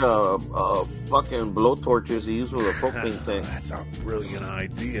homemade fucking blowtorches you use with a propane tank. That's a brilliant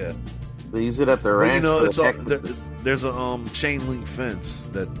idea. They use it at the Well, ranch. you know, for it's the all, cactuses. there's a chain link fence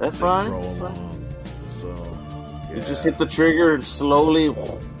that That's that fine, you roll that's fine. along. So yeah. You just hit the trigger and slowly you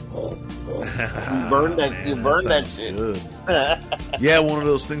burn that. Man, You burn that sounds shit. good. Yeah, one of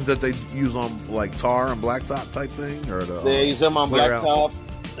those things that they use on like tar and blacktop type thing, or the, They use them on clear out. blacktop,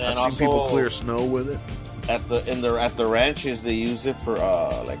 and I've seen also people clear snow with it. at the ranches they use it for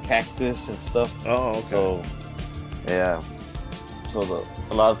like cactus and stuff. Oh, okay. So yeah, so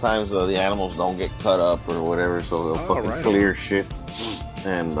a lot of times the animals don't get cut up or whatever, so they'll fucking right. clear shit.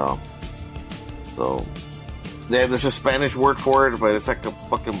 And so yeah, there's a Spanish word for it, but it's like a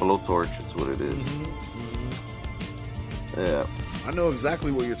fucking blowtorch. That's what it is. Yeah. I know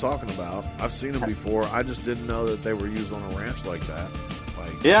exactly what you're talking about. I've seen them before. I just didn't know that they were used on a ranch like that.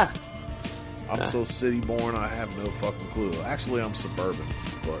 Like, Yeah. I'm so city born, I have no fucking clue. Actually, I'm suburban,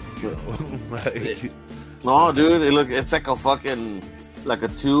 but you know, like, No, dude, it's like a fucking like a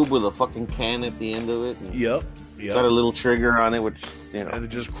tube with a fucking can at the end of it. And yep, It's got a little trigger on it, which you know. and it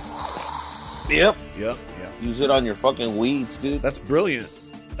just, Yep. yep. Use it on your fucking weeds, dude. That's brilliant.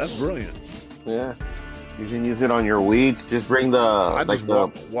 That's brilliant. Yeah. You can use it on your weeds. Just bring the I like just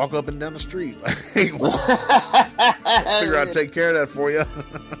the. walk up and down the street. Figure I'd take care of that for you.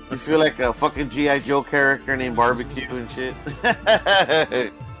 You feel like a fucking G.I. Joe character named Barbecue and shit. Yeah,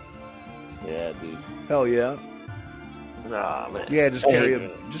 dude. Hell yeah. Nah, man. Yeah,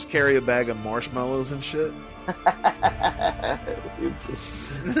 just carry a bag of marshmallows and shit.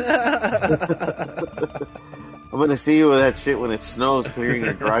 I'm gonna see you with that shit when it snows, clearing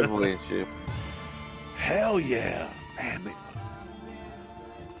your driveway and shit. Hell yeah, man.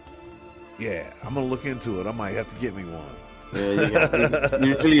 Yeah, I'm gonna look into it. I might have to get me one. Yeah,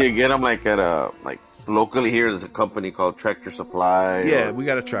 usually you get them like at locally here. There's a company called Tractor Supply. Yeah, or- we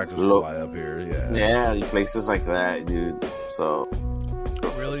got a Tractor Supply up here. Yeah. Yeah, places like that, dude. So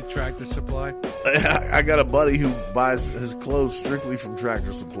Really, Tractor Supply? I got a buddy who buys his clothes strictly from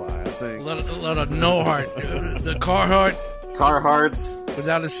Tractor Supply. I A think. lot of no heart. The Carhartt Carhartts.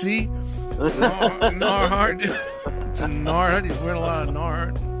 without a C. Narhart. It's a Narhart. He's wearing a lot of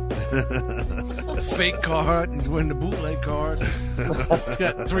Narhart. Fake Carhartt. He's wearing the bootleg Carhartt. It's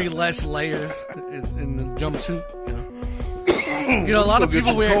got 3 less layers in the jumpsuit. You know, a lot of Go get people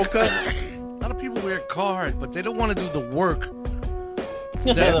some wear cold cuts. a lot of people wear Carhartt, but they don't want to do the work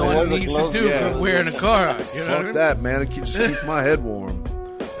They that wear one the needs to gloves, do yeah. for wearing a Carhartt. You know what I Fuck mean? that, man. It just keeps my head warm.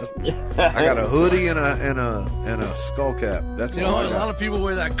 I got a hoodie and a skull cap. That's You all know, I a got. lot of people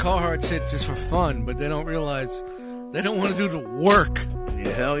wear that Carhartt shit just for fun, but they don't realize they don't want to do the work Yeah,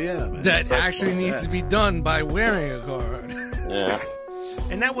 hell yeah, man. that actually needs that. to be done by wearing a Carhartt. Yeah.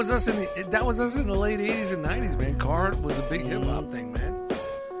 And that was us in the late 80s and 90s, man. Carhartt was a big hip hop thing, man. Yes,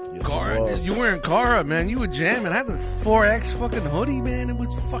 it Carhartt, was. you wearing Carhartt, man? You were jamming. I had this 4X fucking hoodie, man. It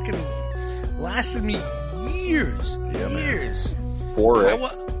was fucking lasted me years, Yeah, man. years. For it.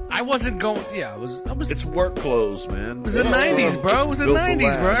 I wasn't going. Yeah, I was. It's work clothes, man. It was the 90s, bro. It was the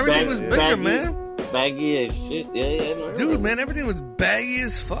 90s, bro. Everything was bigger, man. Baggy as shit. Yeah. No, I Dude, remember. man, everything was baggy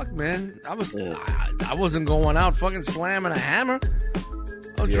as fuck, man. Yeah. I wasn't going out fucking slamming a hammer.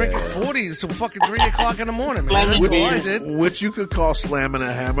 I was Yeah. drinking 40s till fucking 3 o'clock in the morning, man. Slamming That's all I beer. did. Which you could call slamming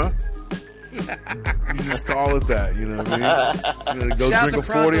a hammer. You just call it that, you know what I mean? You know, go Shout drink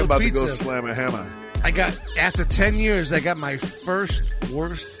to a 40, Pronto's about to go Pizza. slam a hammer. After 10 years, I got my first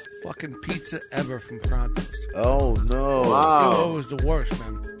worst fucking pizza ever from Pronto's. Oh, no. Wow. It was the worst,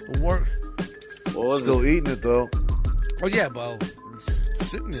 man. The worst. What was Still eating it, though. Oh, yeah, bro. I'm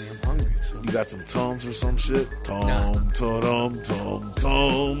sitting there, I'm hungry. So. You got some Tums or some shit? Tom, Nah. tom, tom,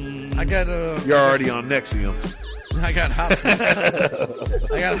 tom. I got You're already on Nexium. I got hot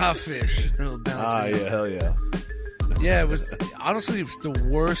fish. I got hot fish. It'll balance Ah, me. yeah, hell yeah. Yeah, it was honestly it was the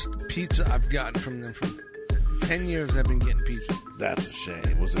worst pizza I've gotten from them. For 10 years I've been getting pizza. That's a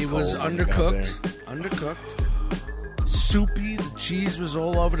shame. Was it It cold was when you got undercooked, soupy. The cheese was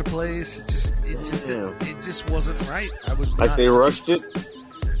all over the place. It just wasn't right. I was Like not- they rushed it.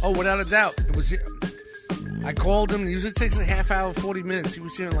 Oh, without a doubt, it was. I called him. It usually takes a half hour, 40 minutes. He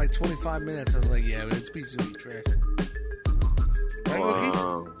was here in like 25 minutes. I was like, yeah, but it's pizza gonna be trash. Right,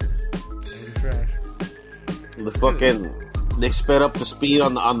 Wookie? It's gonna be trash. The fucking they sped up the speed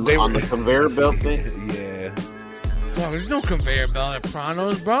on the conveyor belt thing. Yeah. Well, there's no conveyor belt at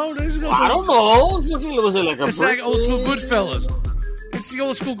Pronto's, bro. There's no. I don't know. Was it like a It's like brick old school thing? Goodfellas. It's the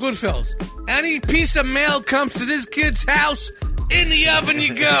old school Goodfellas. Any piece of mail comes to this kid's house, In the oven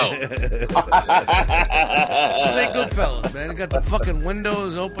you go. Stay Goodfellas, man. You got the fucking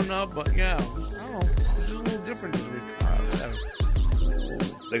windows open up, but yeah, I don't know. It's a little different this week.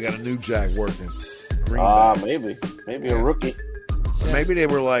 They got a new Jack working. Green Bay. Maybe a rookie. Yeah. Maybe they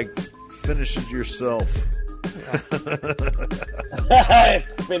were like, finish it yourself.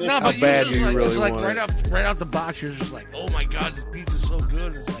 No, but bad do you like, really it's like want right out the box, you're just like, oh my god, this pizza's so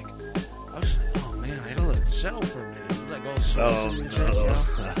good. It's like, I was like, oh man, I gotta let it settle for a minute. It's like all saucy and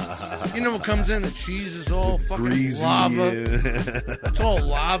shit, you know what comes in? The cheese is all fucking greasy, lava. It's all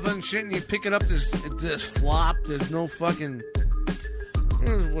lava and shit, and you pick it up, there's flop, there's no fucking. It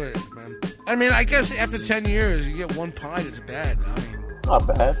is what it is, man. I mean, I guess after 10 years, you get one pie that's bad. I mean, not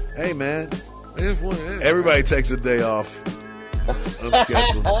bad. Hey, man. It is what it is. Everybody takes a day off.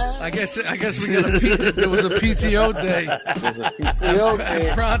 Unscheduled. I guess we got there was a PTO day. PTO day.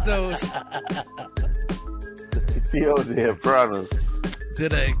 At Pronto's. PTO day at Pronto's.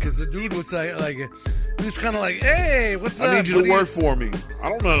 Today, because the dude was like he was kind of like, hey, what's up? I need you to work for me. I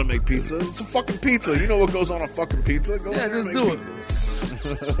don't know how to make pizza. It's a fucking pizza. You know what goes on a fucking pizza? Go yeah, just do it.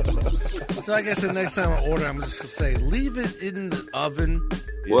 So I guess the next time I order, I'm just going to say, leave it in the oven.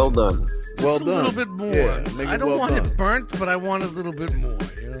 Yeah. Well done. Just a little bit more. Yeah, I don't want it burnt, but I want a little bit more.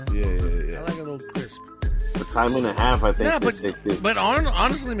 You know? Yeah. I like a little crisp. For time and a half, I think. Yeah, but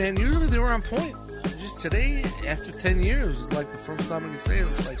honestly, man, usually they were on point. Just today, after 10 years, is like the first time I can say it.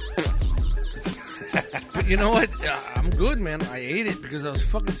 It's like, but you know what? I'm good, man. I ate it because I was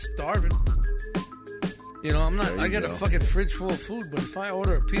fucking starving. You know, I'm not. I got a fucking fridge full of food, but if I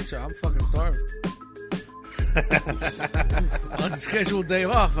order a pizza, I'm fucking starving. On the scheduled day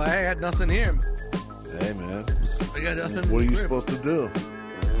off, I had nothing here. Hey, man. I got nothing. What are you supposed to do?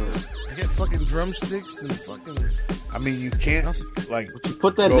 I got fucking drumsticks and fucking. I mean, you can't like. But you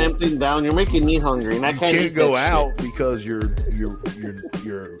put that damn thing down. You're making me hungry, and I can't go out because your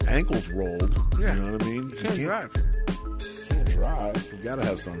ankle's rolled. Yeah. You know what I mean? You can't drive. Can't drive. You gotta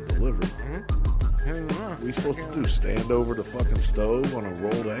have something delivered. What are you supposed to do? Stand over the fucking stove on a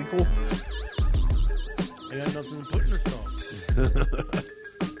rolled ankle? I got nothing to put in the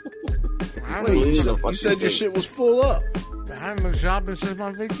stove. You said your shit was full up. I haven't been shopping since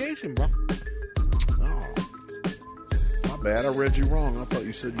my vacation, bro. Oh, my bad. I read you wrong. I thought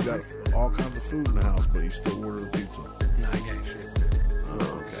you said you got all kinds of food in the house, but you still ordered a pizza. Nah, I got shit.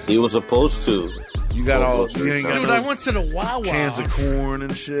 Oh, okay. He was supposed to. You got all. You ain't got Dude, no I went to the Wawa. cans of corn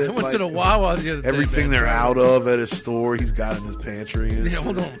and shit. I went to the Wawa the other day. Everything they're out of at his store, he's got in his pantry. And yeah, shit.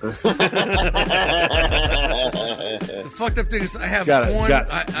 hold on. The fucked up thing is I have got corn.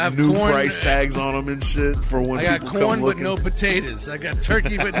 I have new corn, price tags on them and shit for when I got people corn come but looking. no potatoes. I got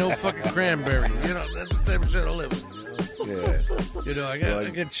turkey but no fucking cranberry. You know, that's the type of shit I live with. Yeah. You know, I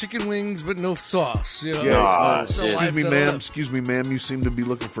got chicken wings but no sauce. You know, Yeah. That's the life Excuse me, that I ma'am. live. Excuse me, ma'am. You seem to be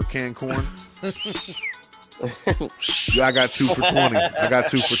looking for canned corn. Yeah, I got 2 for 20. I got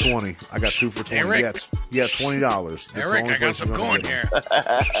 2 for 20. I got 2 for 20. Eric. Yeah, $20. That's Eric, the only I got place some you're gonna corn get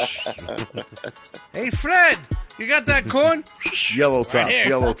here. Hey, Fred, you got that corn? Yellow tops. here.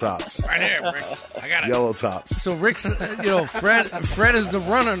 Yellow tops. Right here, Rick. I got it. Yellow tops. So Rick's, Fred is the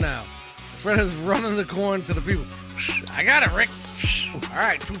runner now. Fred is running the corn to the people. I got it, Rick. All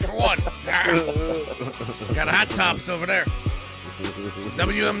right, 2 for 1. Got hot tops over there.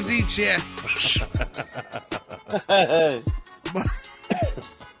 WMD chair.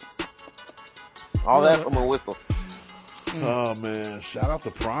 All that from a whistle. Oh, man. Shout out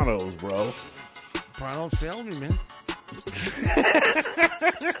to Pronto's, bro. Pronto's failed me, man.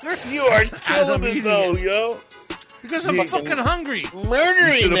 You are killing it, though, yo. Because I'm fucking hungry.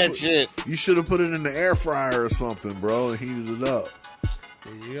 Murdering that shit. You should have put it in the air fryer or something, bro, and heated it up.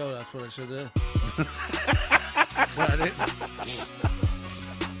 There you go. That's what I should do. But I didn't.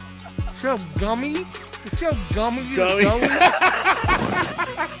 So gummy? It's so gummy. Gummy.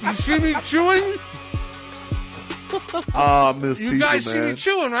 You see me chewing? Ah, Miss You Pizza, guys see man. me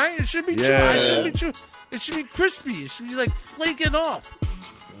chewing, right? It should be chewing. Yeah. It should be chewing. It should be crispy. It should be like flaking off.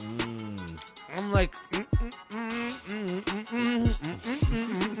 I'm like,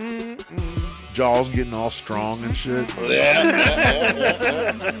 Jaws getting all strong and shit.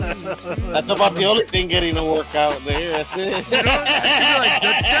 That's about the only thing getting to work out there. That's it. You know, I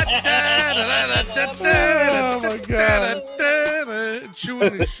should be like,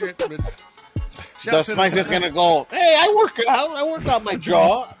 chewing this shit. The Spice is gonna go. Hey, I work out my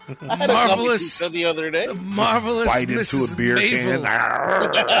jaw. I had Marvelous. a pizza the other day. The marvelous Bite into Mrs. a beer Mavel.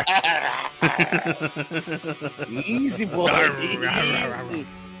 can. Easy boy. Easy.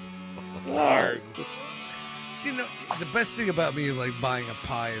 You know, the best thing about me is like buying a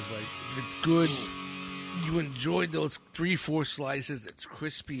pie is like if it's good, you enjoyed those 3-4 slices. It's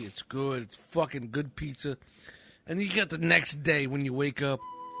crispy. It's good. It's fucking good pizza. And you get the next day when you wake up.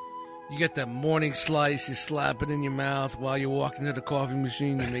 You get that morning slice. You slap it in your mouth while you're walking to the coffee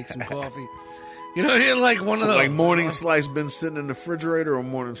machine. You make some coffee. You know, you're like one of those. Like morning slice been sitting in the refrigerator or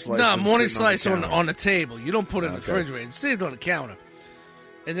morning slice? No, been morning sitting slice on the table. You don't put it in the Okay. refrigerator. It stays on the counter.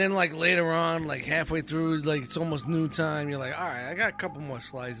 And then, like, later on, like, halfway through, like, it's almost noon time, you're like, all right, I got a couple more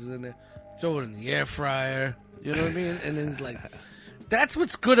slices in there. Throw it in the air fryer. You know what I mean? And then, like, that's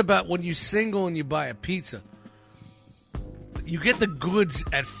what's good about when you single and you buy a pizza. You get the goods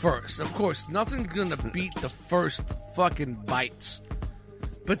at first. Of course, nothing's going to beat the first fucking bites.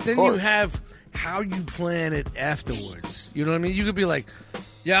 But then you have how you plan it afterwards. You know what I mean? You could be like,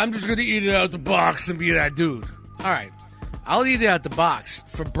 yeah, I'm just going to eat it out the box and be that dude. All right. I'll eat it out the box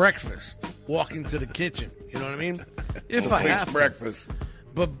for breakfast, walking to the kitchen. You know what I mean? If I have to. breakfast.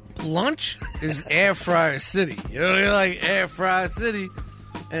 But lunch is air fryer city. You know, you're like air fryer city,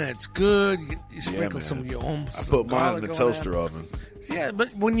 and it's good. You sprinkle man. some of your own. I put mine in the toaster oven. Yeah,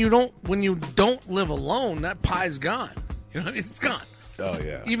 but when you don't live alone, that pie's gone. You know, it's gone. Oh,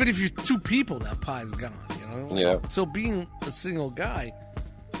 yeah. Even if you're two people, that pie's gone. You know. Yeah. So being a single guy,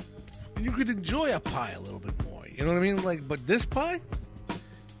 you could enjoy a pie a little bit more. You know what I mean? Like, but this pie,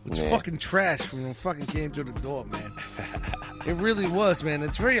 it's fucking trash when it fucking came through the door, man. It really was, man.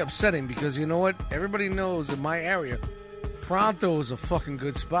 It's very upsetting because you know what? Everybody knows in my area, Pronto is a fucking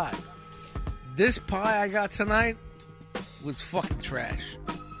good spot. This pie I got tonight was fucking trash.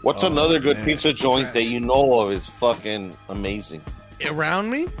 What's another good man. pizza joint Trash. that you know of is fucking amazing? Around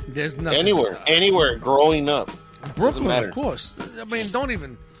me, there's nothing. Anywhere growing up. Brooklyn, matter. of course. I mean, don't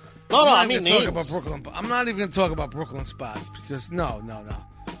even. No, I'm I not mean even talk names. about Brooklyn. I'm not even going to talk about Brooklyn spots because no.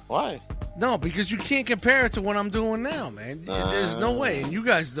 Why? No, because you can't compare it to what I'm doing now, man. There's no way. And you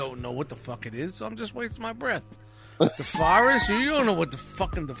guys don't know what the fuck it is, so I'm just wasting my breath. The Forest? You don't know what the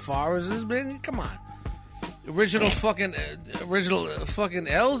fucking the Forest is, man. Come on. Original fucking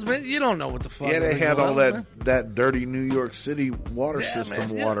L's, man. You don't know what the fuck. Yeah, they had original all L's, man. that dirty New York City water Yeah, system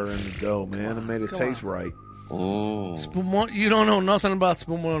man, yeah. water in the dough, man. It made it Come taste on. right. You don't know nothing about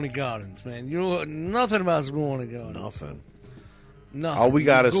Spumoni Gardens, man. You know nothing about Spumoni Gardens. Nothing. Nothing. All we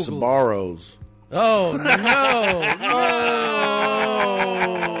got is Google it. Sbarro's. Oh no!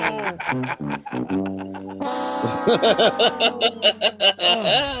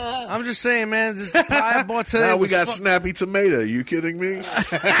 I'm just saying, man. This pie I bought today. Now we was got fuck- Snappy Tomato. You kidding me?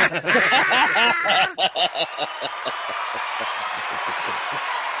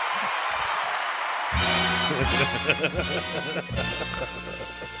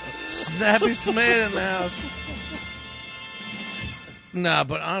 Snappy tomato in the house. Nah,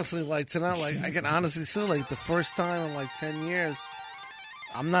 but honestly, like tonight, like I can honestly say, like the first time in like 10 years,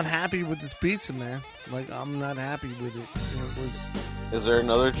 I'm not happy with this pizza, man. Like I'm not happy with it. It was Is there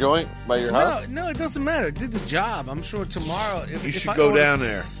another joint by your house? no, it doesn't matter. It did the job. I'm sure tomorrow. You If should I go order- down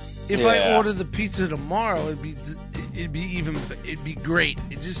there. If I Yeah. order the pizza tomorrow, it'd be great.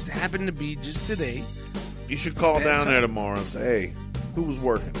 It just happened to be just today. You should call Bad down time. there tomorrow and say, hey, who was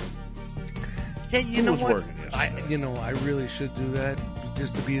working? Yeah, you Who know was what? working yesterday? I really should do that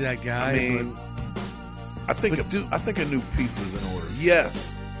just to be that guy. I mean, I think a new pizza's in order.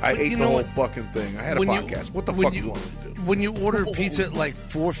 Yes, I But ate you the know whole what? fucking thing. I had a When you- podcast. What the when fuck you- you want me to do? when you order pizza at like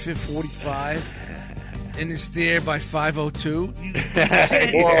 4:45 and it's there by 5:02,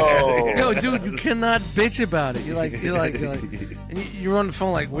 Whoa. yo, dude, you cannot bitch about it. You're like, and you're on the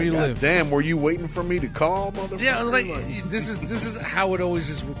phone like, where you God live? damn, were you waiting for me to call, motherfucker? Yeah, like this is how it always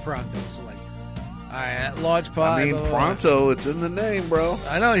is with Pronto. So like, all right, large pie. I mean, blah, blah, blah. pronto, it's in the name, bro.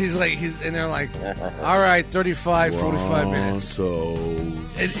 I know and they're like, all right, 35, 45 minutes. Pronto.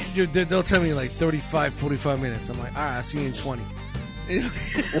 They'll tell me like 35, 45 minutes. I'm like, all right, I'll see you in 20. and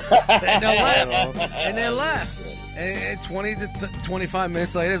they'll laugh. And 20 to 25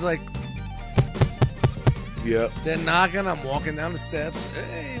 minutes later, it's like, Yep. they're knocking. I'm walking down the steps.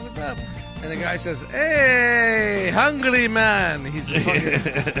 Hey, what's up? And the guy says, hey, hungry man. He's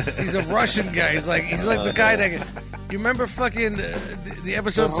a Russian guy. He's like the guy that, you remember fucking the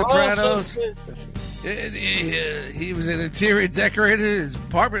episode of Sopranos? He was an interior decorator. His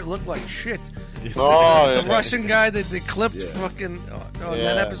apartment looked like shit. Oh, The Russian guy that they clipped fucking on that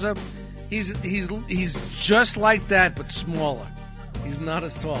Yeah. episode. He's just like that, but smaller. He's not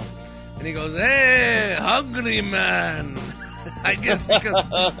as tall. And he goes, hey, hungry man. I guess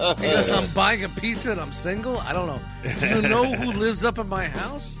because I'm buying a pizza and I'm single. I don't know. Do you know who lives up at my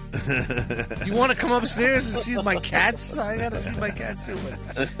house? You want to come upstairs and see my cats? I gotta feed my cats too.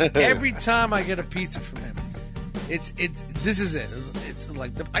 But every time I get a pizza from him, this is it. It's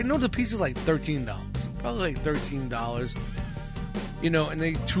like I know the pizza's like $13, probably like $13. You know, and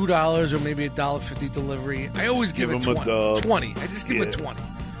they $2 or maybe $1.50 delivery. I always give it 20. 20. I just give it 20.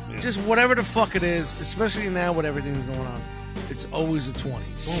 Yeah. Just whatever the fuck it is, especially now with everything going on. It's always a 20.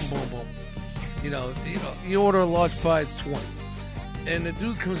 Boom, boom, boom. You know, you order a large pie, it's 20. And the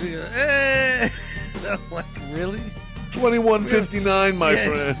dude comes in, hey! I'm like, really? $21.59, my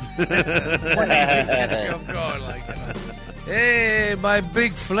friend. Get you off guard, like, you know, hey, my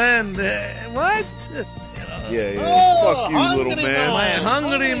big friend. What? Yeah. Oh, fuck you, little man. My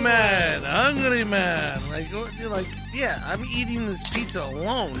hungry man. Like, you're like, yeah, I'm eating this pizza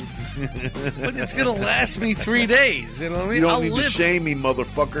alone, but it's gonna last me 3 days. You know what I mean? You don't need to shame me,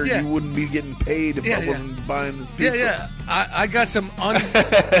 motherfucker. Yeah. You wouldn't be getting paid if I wasn't buying this pizza. Yeah. I got some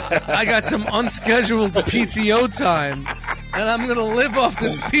I got some unscheduled PTO time, and I'm gonna live off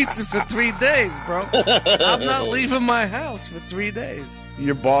this pizza for 3 days, bro. I'm not leaving my house for 3 days.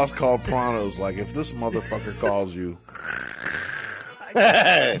 Your boss called Pranos, like, if this motherfucker calls you.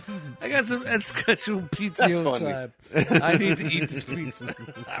 I got some unscheduled PTO time. I need to eat this pizza.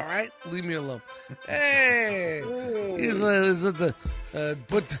 All right? Leave me alone. Hey! Here's the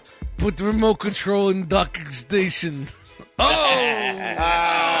put the remote control in docking station. Oh!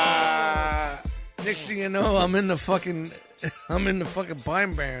 Next thing you know, I'm in the fucking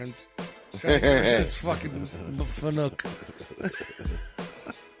Pine Barrens. Trying to get this fucking Fanuc.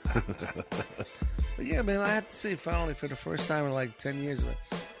 But yeah, man, I have to say, finally, for the first time in like 10 years,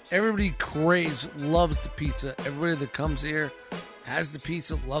 everybody loves the pizza. Everybody that comes here has the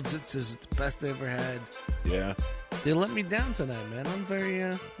pizza, loves it, says it's the best they ever had. Yeah. They let me down tonight, man. I'm very,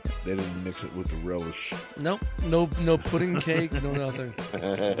 They didn't mix it with the relish. Nope. No pudding cake, no nothing.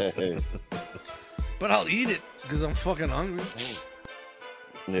 But I'll eat it because I'm fucking hungry.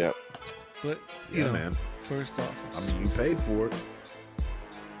 Yeah. But, you know, man. First off, I mean, you paid for it.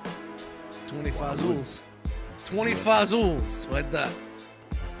 25 zools. 25 zools. Like that.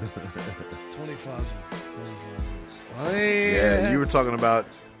 25 zools. Oh, Yeah, you were talking about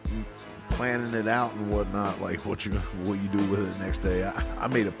planning it out and whatnot, like what you do with it the next day. I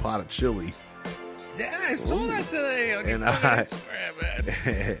made a pot of chili. Yeah, I saw that today on And your Instagram,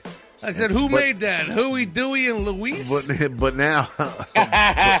 man. I said, who made that? Huey, Dewey, and Luis? But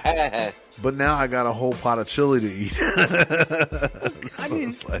now I got a whole pot of chili to eat. I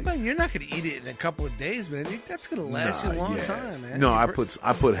mean, man, you're not going to eat it in a couple of days, man. That's going to last you a long time, man. No, I put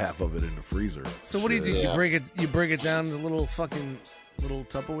half of it in the freezer. So what do you do? You break it down into little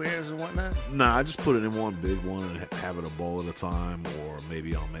Tupperwares and whatnot? Nah, I just put it in one big one and have it a bowl at a time, or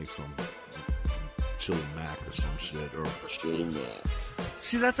maybe I'll make some chili mac or some shit, or chili mac.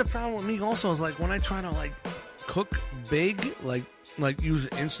 See, that's a problem with me also, is like when I try to like cook big, like use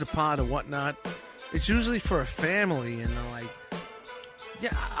Instapot or whatnot, it's usually for a family, and I'm like,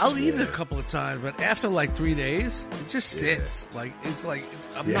 yeah, I'll eat it a couple of times, but after like 3 days, it just sits. Like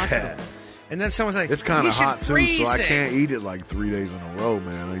I'm not gonna. And then someone's like, it's kind of hot too, so I it. can't eat it like 3 days in a row,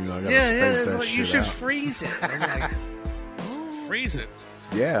 man. You know, I gotta space that like, shit you should out. freeze it. I'm like, freeze it.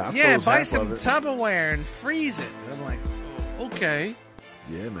 Yeah, I buy half some of it. Tupperware and freeze it. And I'm like, oh, okay.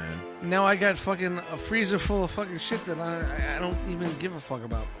 Yeah, man. Now I got fucking a freezer full of fucking shit that I don't even give a fuck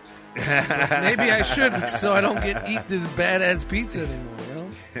about. Maybe I should, so I don't eat this badass pizza anymore, you know?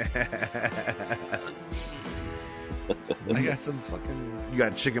 I got some fucking... You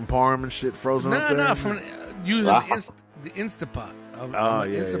got chicken parm and shit frozen up there? No, from using the Instapot. I'm an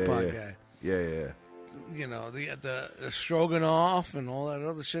Instapot guy. Yeah. You know, the stroganoff and all that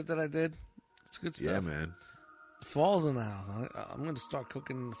other shit that I did. It's good stuff. Yeah, man. Fall's in the house. I'm going to start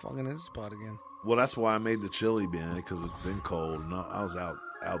cooking the fucking Instapot again. Well, that's why I made the chili, man, because it's been cold. And I was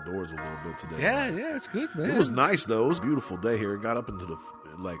outdoors a little bit today. Yeah, it's good, man. It was nice, though. It was a beautiful day here. It got up into the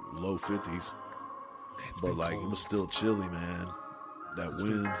low 50s. But it was still chilly, man. That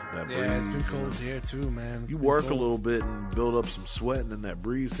wind, that breeze. Yeah, it's been cold here, too, man. You work a little bit and build up some sweat, and then that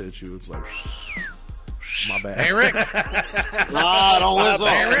breeze hits you. It's like... My bad. Hey, Rick. Nah, don't whistle.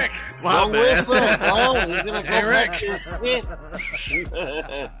 Hey, Rick. Don't whistle. Oh, he's going to go back to his spit.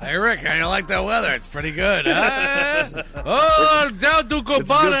 Hey, Rick, how you like that weather? It's pretty good, huh? Oh, down to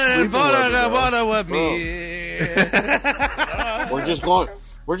Cubana and Vada with me. We're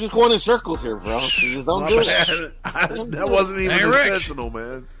just going in circles here, bro. You just don't do it. That wasn't even intentional,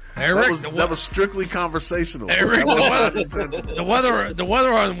 man. Hey, Rick, that was strictly conversational. Hey, Rick, the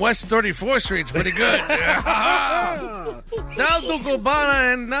weather on West 34th Street is pretty good. Down to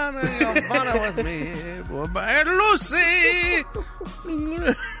Cubana and Nana Vada with me. And Lucy.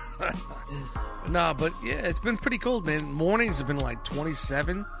 No, but yeah, it's been pretty cold, man. Mornings have been like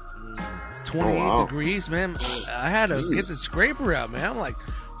 27, 28 degrees, man. I had to get the scraper out, man. I'm like...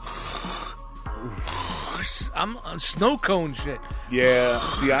 I'm on snow cone shit. Yeah.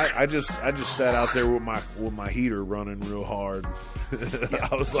 See, I just sat out there with my heater running real hard.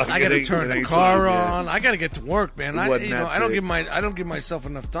 I was like, I got to turn the car on. I got to get to work, man. I don't give myself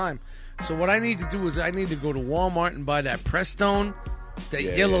enough time. So what I need to do is I need to go to Walmart and buy that Prestone, that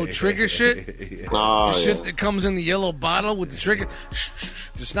yellow trigger shit. Oh, The shit that comes in the yellow bottle with the trigger.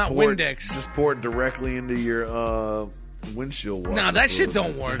 Just not Windex. Just pour it directly into your windshield washer. Nah, that shit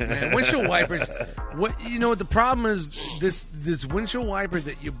don't work, man. Windshield wipers. What the problem is? This windshield wiper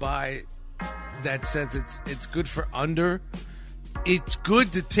that you buy that says it's good for under. It's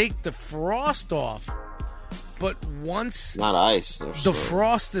good to take the frost off, but once not ice. the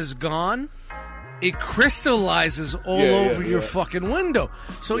frost is gone, it crystallizes all over your fucking window.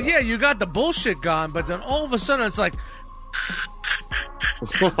 So you got the bullshit gone, but then all of a sudden it's like.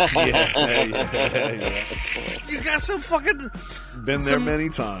 You got some fucking been there many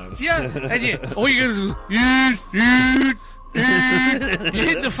times. Yeah, and all you gotta do is you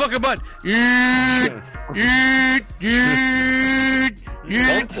hit the fucking button.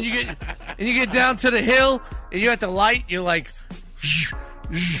 You get down to the hill and you're at the light. You're like,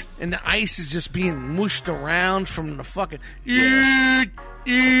 and the ice is just being mushed around from the fucking. You're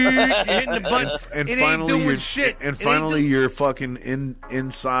hitting the button, and it finally ain't doing shit. And finally, your fucking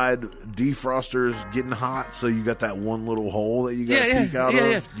inside defroster's getting hot, so you got that one little hole that you got to peek out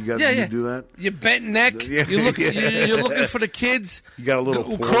of. You do that. Your bent neck. You're looking for the kids. You got a little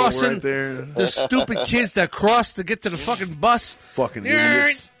hole right there. The stupid kids that cross to get to the fucking bus. Fucking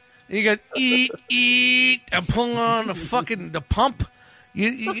idiots. And you got eat, and pulling on the pump.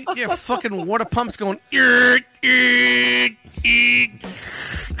 Your fucking water pump's going eat.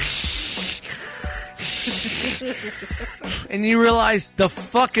 And you realize the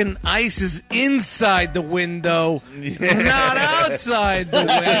fucking ice is inside the window, not outside the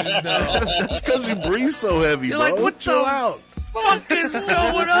window. That's because you breathe so heavy, You're bro. like, what the fuck is going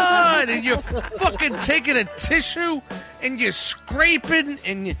on? And you're fucking taking a tissue and you're scraping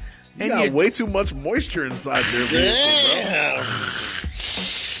and you got way too much moisture inside there, vehicle, bro.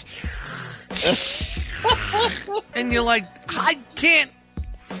 And you're like, I can't.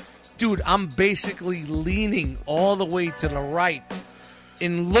 Dude, I'm basically leaning all the way to the right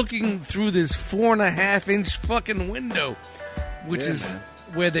and looking through this 4.5-inch fucking window, which is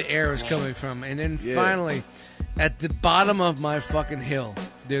where the air is coming from. And then finally, at the bottom of my fucking hill,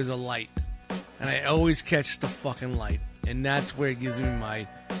 there's a light. And I always catch the fucking light. And that's where it gives me my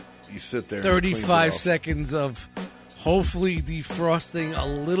you sit there 35 seconds of hopefully defrosting a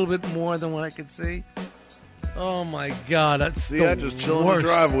little bit more than what I could see. Oh my god, that's I just chill in the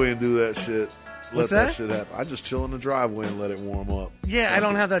driveway and do that shit. Let that shit happen. I just chill in the driveway and let it warm up. Yeah, I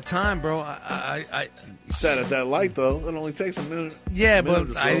don't have that time, bro. You sat at that light though. It only takes a minute. Yeah,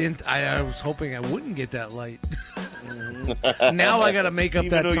 but I didn't. I was hoping I wouldn't get that light. Now I got to make up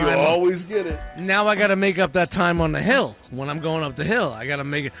that time. Even though you always get it. Now I got to make up that time on the hill. When I'm going up the hill, I got to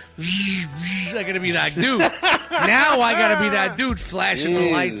make it. I got to be that dude. Now I got to be that dude flashing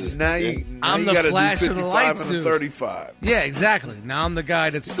the lights. Now I'm the flash of the lights dude. 35. Yeah, exactly. Now I'm the guy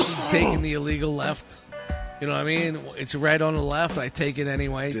that's taking the illegal left. You know what I mean? It's red on the left. I take it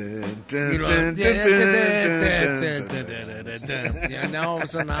anyway. Yeah, now all of a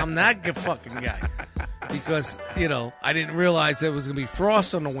sudden I'm that fucking guy. Because, I didn't realize there was going to be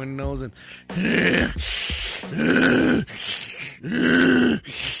frost on the windows.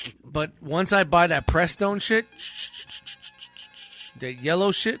 But once I buy that Prestone shit, that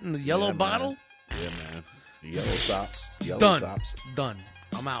yellow shit in the yellow bottle. Yeah, man. The yellow tops. Done.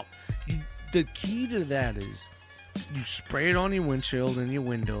 I'm out. The key to that is you spray it on your windshield and your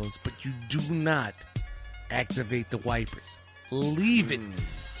windows, but you do not activate the wipers. Leave it.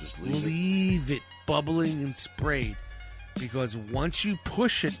 Just leave it bubbling and sprayed. Because once you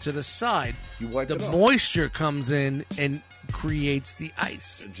push it to the side, the moisture comes in and creates the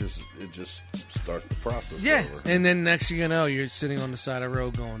ice. It just starts the process. Yeah, over. And then next thing you know, you're sitting on the side of the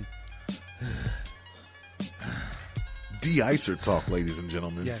road going... De-icer talk, ladies and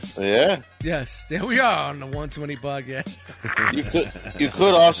gentlemen. Yes. Yeah. Yes. There we are on the 120 podcast. You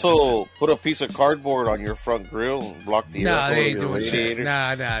could also put a piece of cardboard on your front grill and block the air they ain't doing radiator. shit.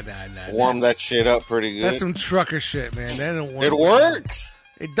 Nah. Warm that shit up pretty good. That's some trucker shit, man. That don't work. It works.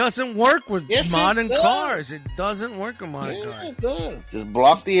 It doesn't work with modern cars. It doesn't work with modern cars. It does. Just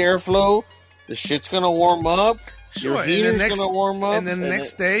block the airflow. The shit's gonna warm up. Sure. Your heater's gonna warm up. And then the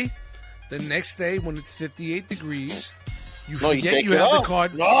next day when it's 58 degrees, you forget you have off. the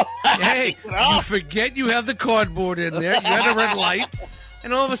card. No. Hey, you forget you have the cardboard in there. You had a red light.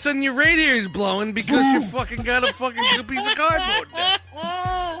 and all of a sudden your radiator is blowing because you fucking got a fucking piece of cardboard there.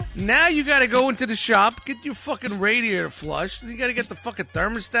 Now you got to go into the shop, get your fucking radiator flushed. You got to get the fucking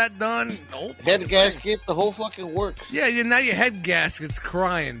thermostat done. Nope. Head gasket, the whole fucking works. Yeah, now your head gasket's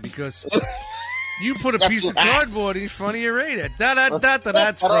crying because you put a piece of cardboard in front of your radiator.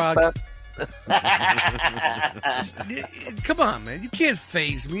 That's frog. Come on, man. You can't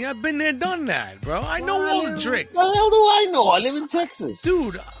phase me. I've been there, done that, bro. I know all the tricks. What the hell do I know? I live in Texas.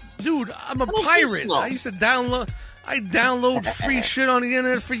 Dude, I'm a pirate. I used to download free shit on the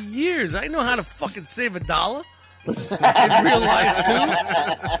internet for years. I know how to fucking save $1 in real life, too.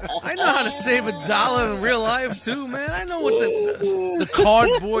 I know how to save $1 in real life, too, man. I know what the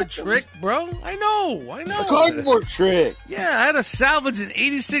cardboard trick, bro. I know. The cardboard trick. Yeah, I had to salvage an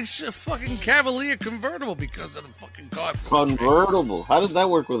 86 fucking Cavalier convertible because of the fucking cardboard Convertible. trick. How does that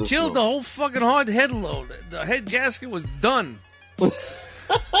work with a Killed the whole fucking hard head load. The head gasket was done.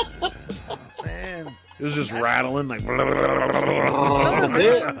 Man. It was just rattling like That's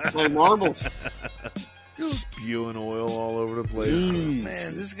it. Like marbles. Dude. Spewing oil all over the place. Man,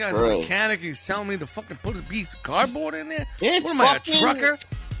 this guy's a mechanic. He's telling me to fucking put a piece of cardboard in there. It's what am I, a trucker?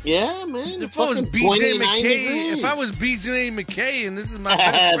 Yeah, man. If I was BJ McKay, and this is my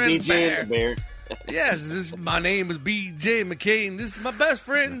best friend BJ Bear. Yes, my name is BJ McKay, and this is my best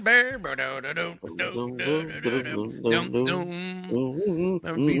friend Bear. Remember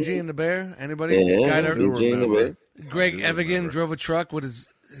BJ and the Bear? Anybody? Yeah, BJ and the Bear. Greg Evigan drove a truck with his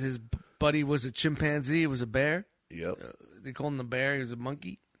buddy was a chimpanzee. It was a bear. Yep. They called him the bear. He was a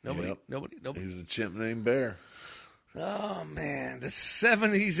monkey. Nobody. He was a chimp named Bear. Oh, man. The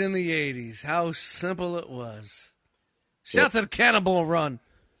 70s and the 80s. How simple it was. Shout to the Cannonball Run.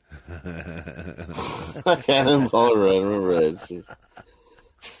 Cannonball Run. Remember that shit.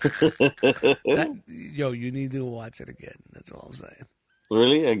 You need to watch it again. That's all I'm saying.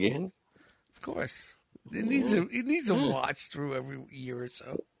 Really? Again? Of course. It needs a watch through every year or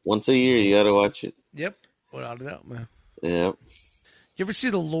so. Once a year, you got to watch it. Yep. Without a doubt, man. Yep. You ever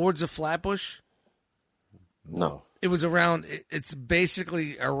see The Lords of Flatbush? No. It was around, it's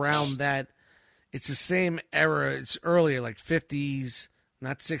basically around that. It's the same era. It's earlier, like 50s,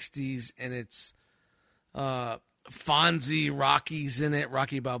 not 60s. And it's Fonzie, Rocky's in it,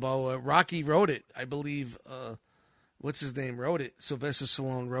 Rocky Balboa. Rocky wrote it, I believe. What's his name wrote it? Sylvester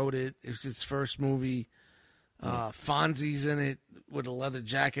Stallone wrote it. It was his first movie. Fonzie's in it with a leather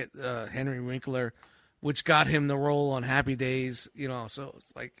jacket, Henry Winkler, which got him the role on Happy Days, so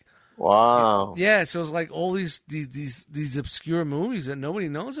it's like, wow. Yeah, so it's like all these obscure movies that nobody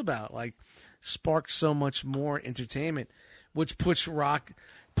knows about, like, sparked so much more entertainment, which pushed Sylvester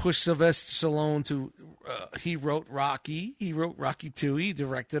Stallone to, he wrote Rocky 2, he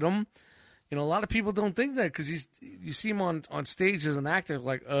directed him. A lot of people don't think that because you see him on stage as an actor,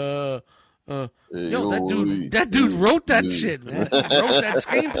 like, that dude wrote that shit, man. He wrote that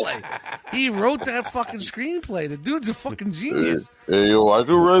screenplay. He wrote that fucking screenplay. The dude's a fucking genius. Hey, I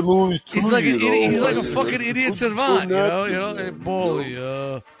can write movies too. He's like he's like a fucking idiot savant, Hey, Paulie,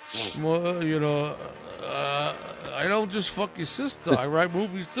 I don't just fuck your sister. I write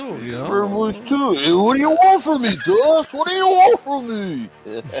movies too, I write movies too. Hey, what do you want from me, Dust? What do you want from me?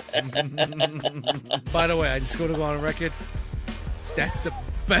 By the way, I just go on record. That's the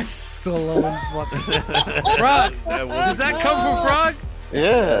best Stallone fucking Frog. Did that come from Frog?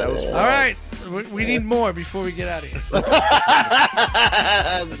 Yeah, that was Frog. All right, we need more before we get out of here.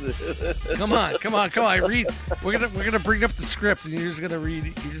 Come on. Read. We're gonna bring up the script, and you're just gonna read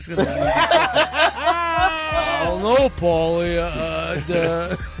it. You're just gonna. Oh no, Paulie.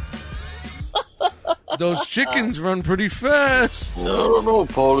 Those chickens run pretty fast. I don't know,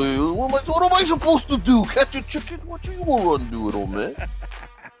 Paulie. What am I supposed to do? Catch a chicken? What you gonna run do it, old man?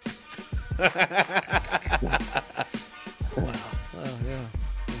 Wow. Oh, yeah.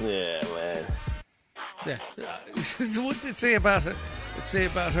 Yeah, man. Yeah. What did it say about her?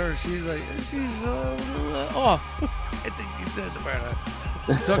 She's like, she's off. I think you said about her.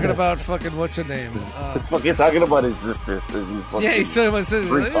 Talking about fucking, what's her name? He's fucking talking about his sister. He's talking about his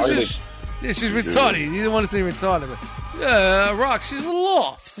sister. Retarded. She's retarded. He didn't want to say retarded, but Rock, she's a little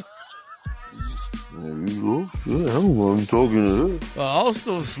off. Yeah, I'm talking to her. Well, I'll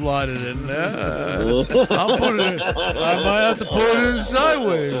still slide it in there. I'll put it. I might have to put it in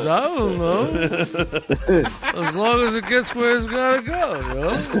sideways. I don't know. As long as it gets where it's gotta go,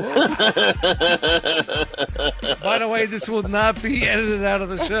 By the way, this will not be edited out of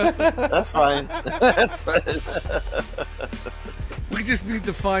the show. That's fine. That's fine. We just need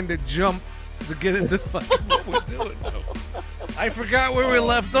to find a jump to get into what we're doing. I forgot where we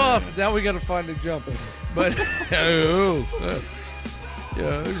left off. Now we got to find a jump. But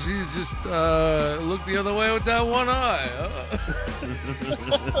Yeah, she just looked the other way with that one eye.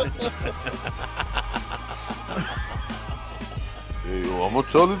 Hey, I'm a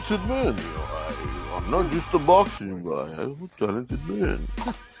talented man. I'm not just a boxing guy. I'm a talented man.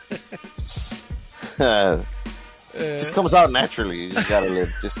 Just comes out naturally. You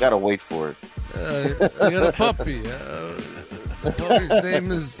just gotta wait for it. I got a puppy. The puppy's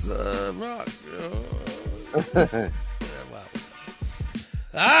name is Rock.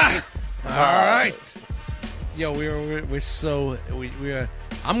 Wow. All right. Yo, we're so we are.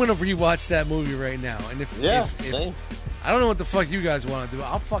 I'm gonna rewatch that movie right now, and if same. I don't know what the fuck you guys want to do,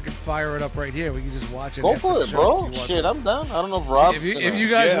 I'll fucking fire it up right here. We can just watch it. Go after for the it, show bro. if you want Shit, to. I'm down. I don't know if Rob. If you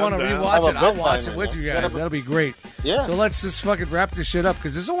guys want to rewatch it, I'll watch it with you guys. Yeah. That'll be great. Yeah. So let's just fucking wrap this shit up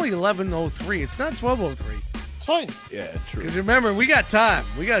because it's only 11:03. It's not 12:03. It's fine. Yeah, true. Because remember, we got time.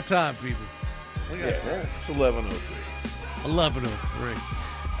 We got time, people. We got time. It's 11:03. 11:03.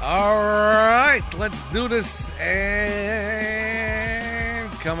 All right, let's do this. And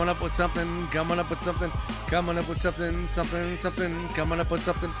coming up with something. Coming up with something. Coming up with something. Something. Coming up with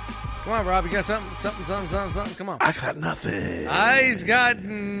something. Come on, Rob. You got something? Something. Come on. I got nothing. I's got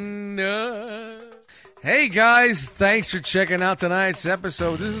Hey guys, thanks for checking out tonight's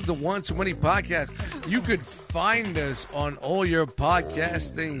episode. This is the One Too Many podcast. You could find us on all your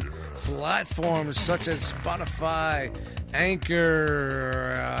podcasting platforms such as Spotify,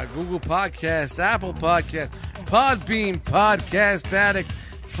 Anchor, Google Podcasts, Apple Podcasts, Podbean, Podcast Addict,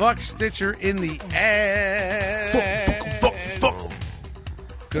 fuck Stitcher in the ass.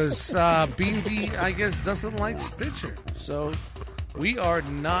 Because Beansy, I guess, doesn't like Stitcher. So we are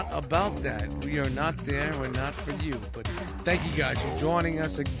not about that. We are not there. We're not for you. But thank you guys for joining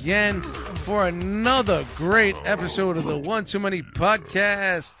us again for another great episode of the One Too Many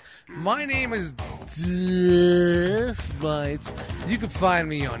podcast. My name is Dustmites. You can find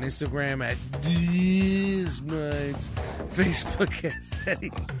me on Instagram at Dustmites, Facebook at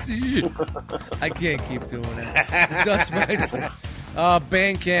I can't keep doing it. Dustmites.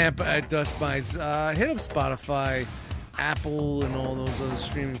 Bandcamp at Dustmites. Hit up Spotify, Apple, and all those other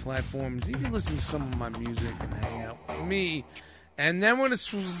streaming platforms. You can listen to some of my music and hang out with me. And then we're going to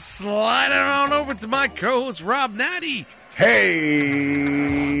slide it on over to my co-host, Rob Natty.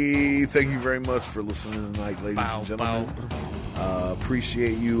 Hey, thank you very much for listening tonight, ladies and gentlemen.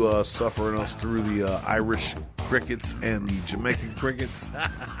 Appreciate you suffering us through the Irish crickets and the Jamaican crickets.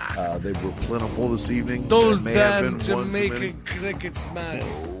 They were plentiful this evening. Those may damn have been one too many. Jamaican crickets, man.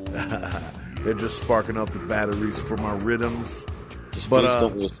 They're just sparking up the batteries for my rhythms. Just But, please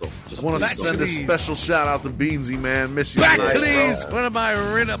don't whistle. I want to Back to send a these. special shout out to Beansy, man. Miss you Back tonight, to bro. these. One of my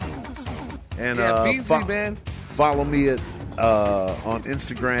rhythms. And Yeah, Beansy, man. follow me at on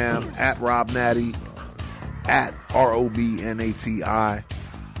Instagram at Rob Natty, at ROBNATI,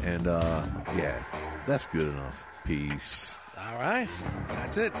 and yeah, that's good enough. Peace. All right.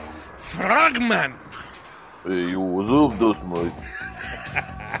 That's it. Frogman. Hey, yo, what's up, Dust Mike?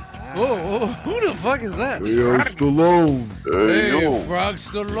 Whoa, who the fuck is that? Yo, Stallone. Hey, Hey, yo. Frog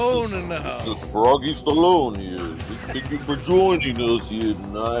Stallone in the house. This is Froggy Stallone here. Thank you for joining us here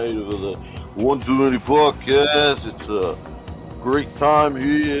tonight for the One Too Many podcast. It's a great time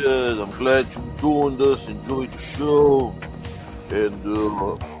here. I'm glad you joined us, enjoyed the show. And,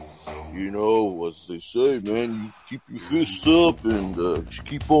 you know, as they say, man, you keep your fists up and just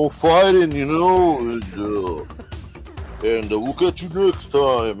keep on fighting, you know. And we'll catch you next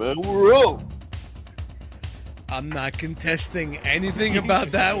time, man. We're out. I'm not contesting anything about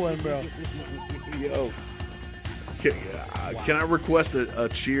that one, bro. Yo, can I request a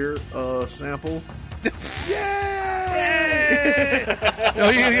cheer sample? Yay! Yo,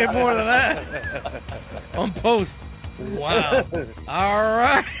 you're gonna get more than that on post. Wow. All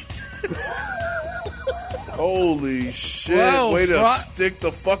right. Holy shit! Whoa, Way to Frog- stick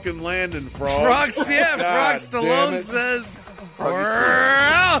the fucking landing, Frog. Frog, yeah, Frog God damn Stallone it. says we're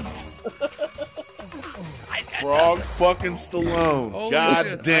out. Frog fucking Stallone. Holy God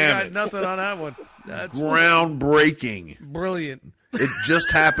shit, damn I got it! nothing on that one. That's Groundbreaking. brilliant. It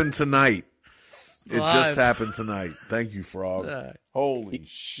just happened tonight. It Live. just happened tonight. Thank you, Frog. Right. Holy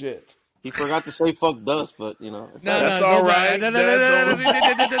shit. He forgot to say fuck Dust, but you know. It's No, That's no, all go right. back.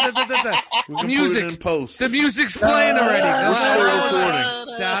 We can Music. put it in post. The music's playing already. We're still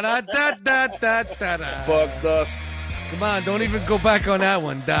recording. Da da da da da da da. Fuck Dust. Come on, don't even go back on that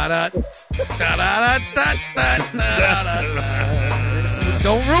one. Da da da da da da da da da.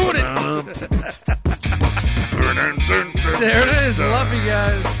 Don't ruin it. There it is. Love you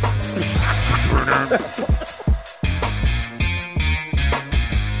guys.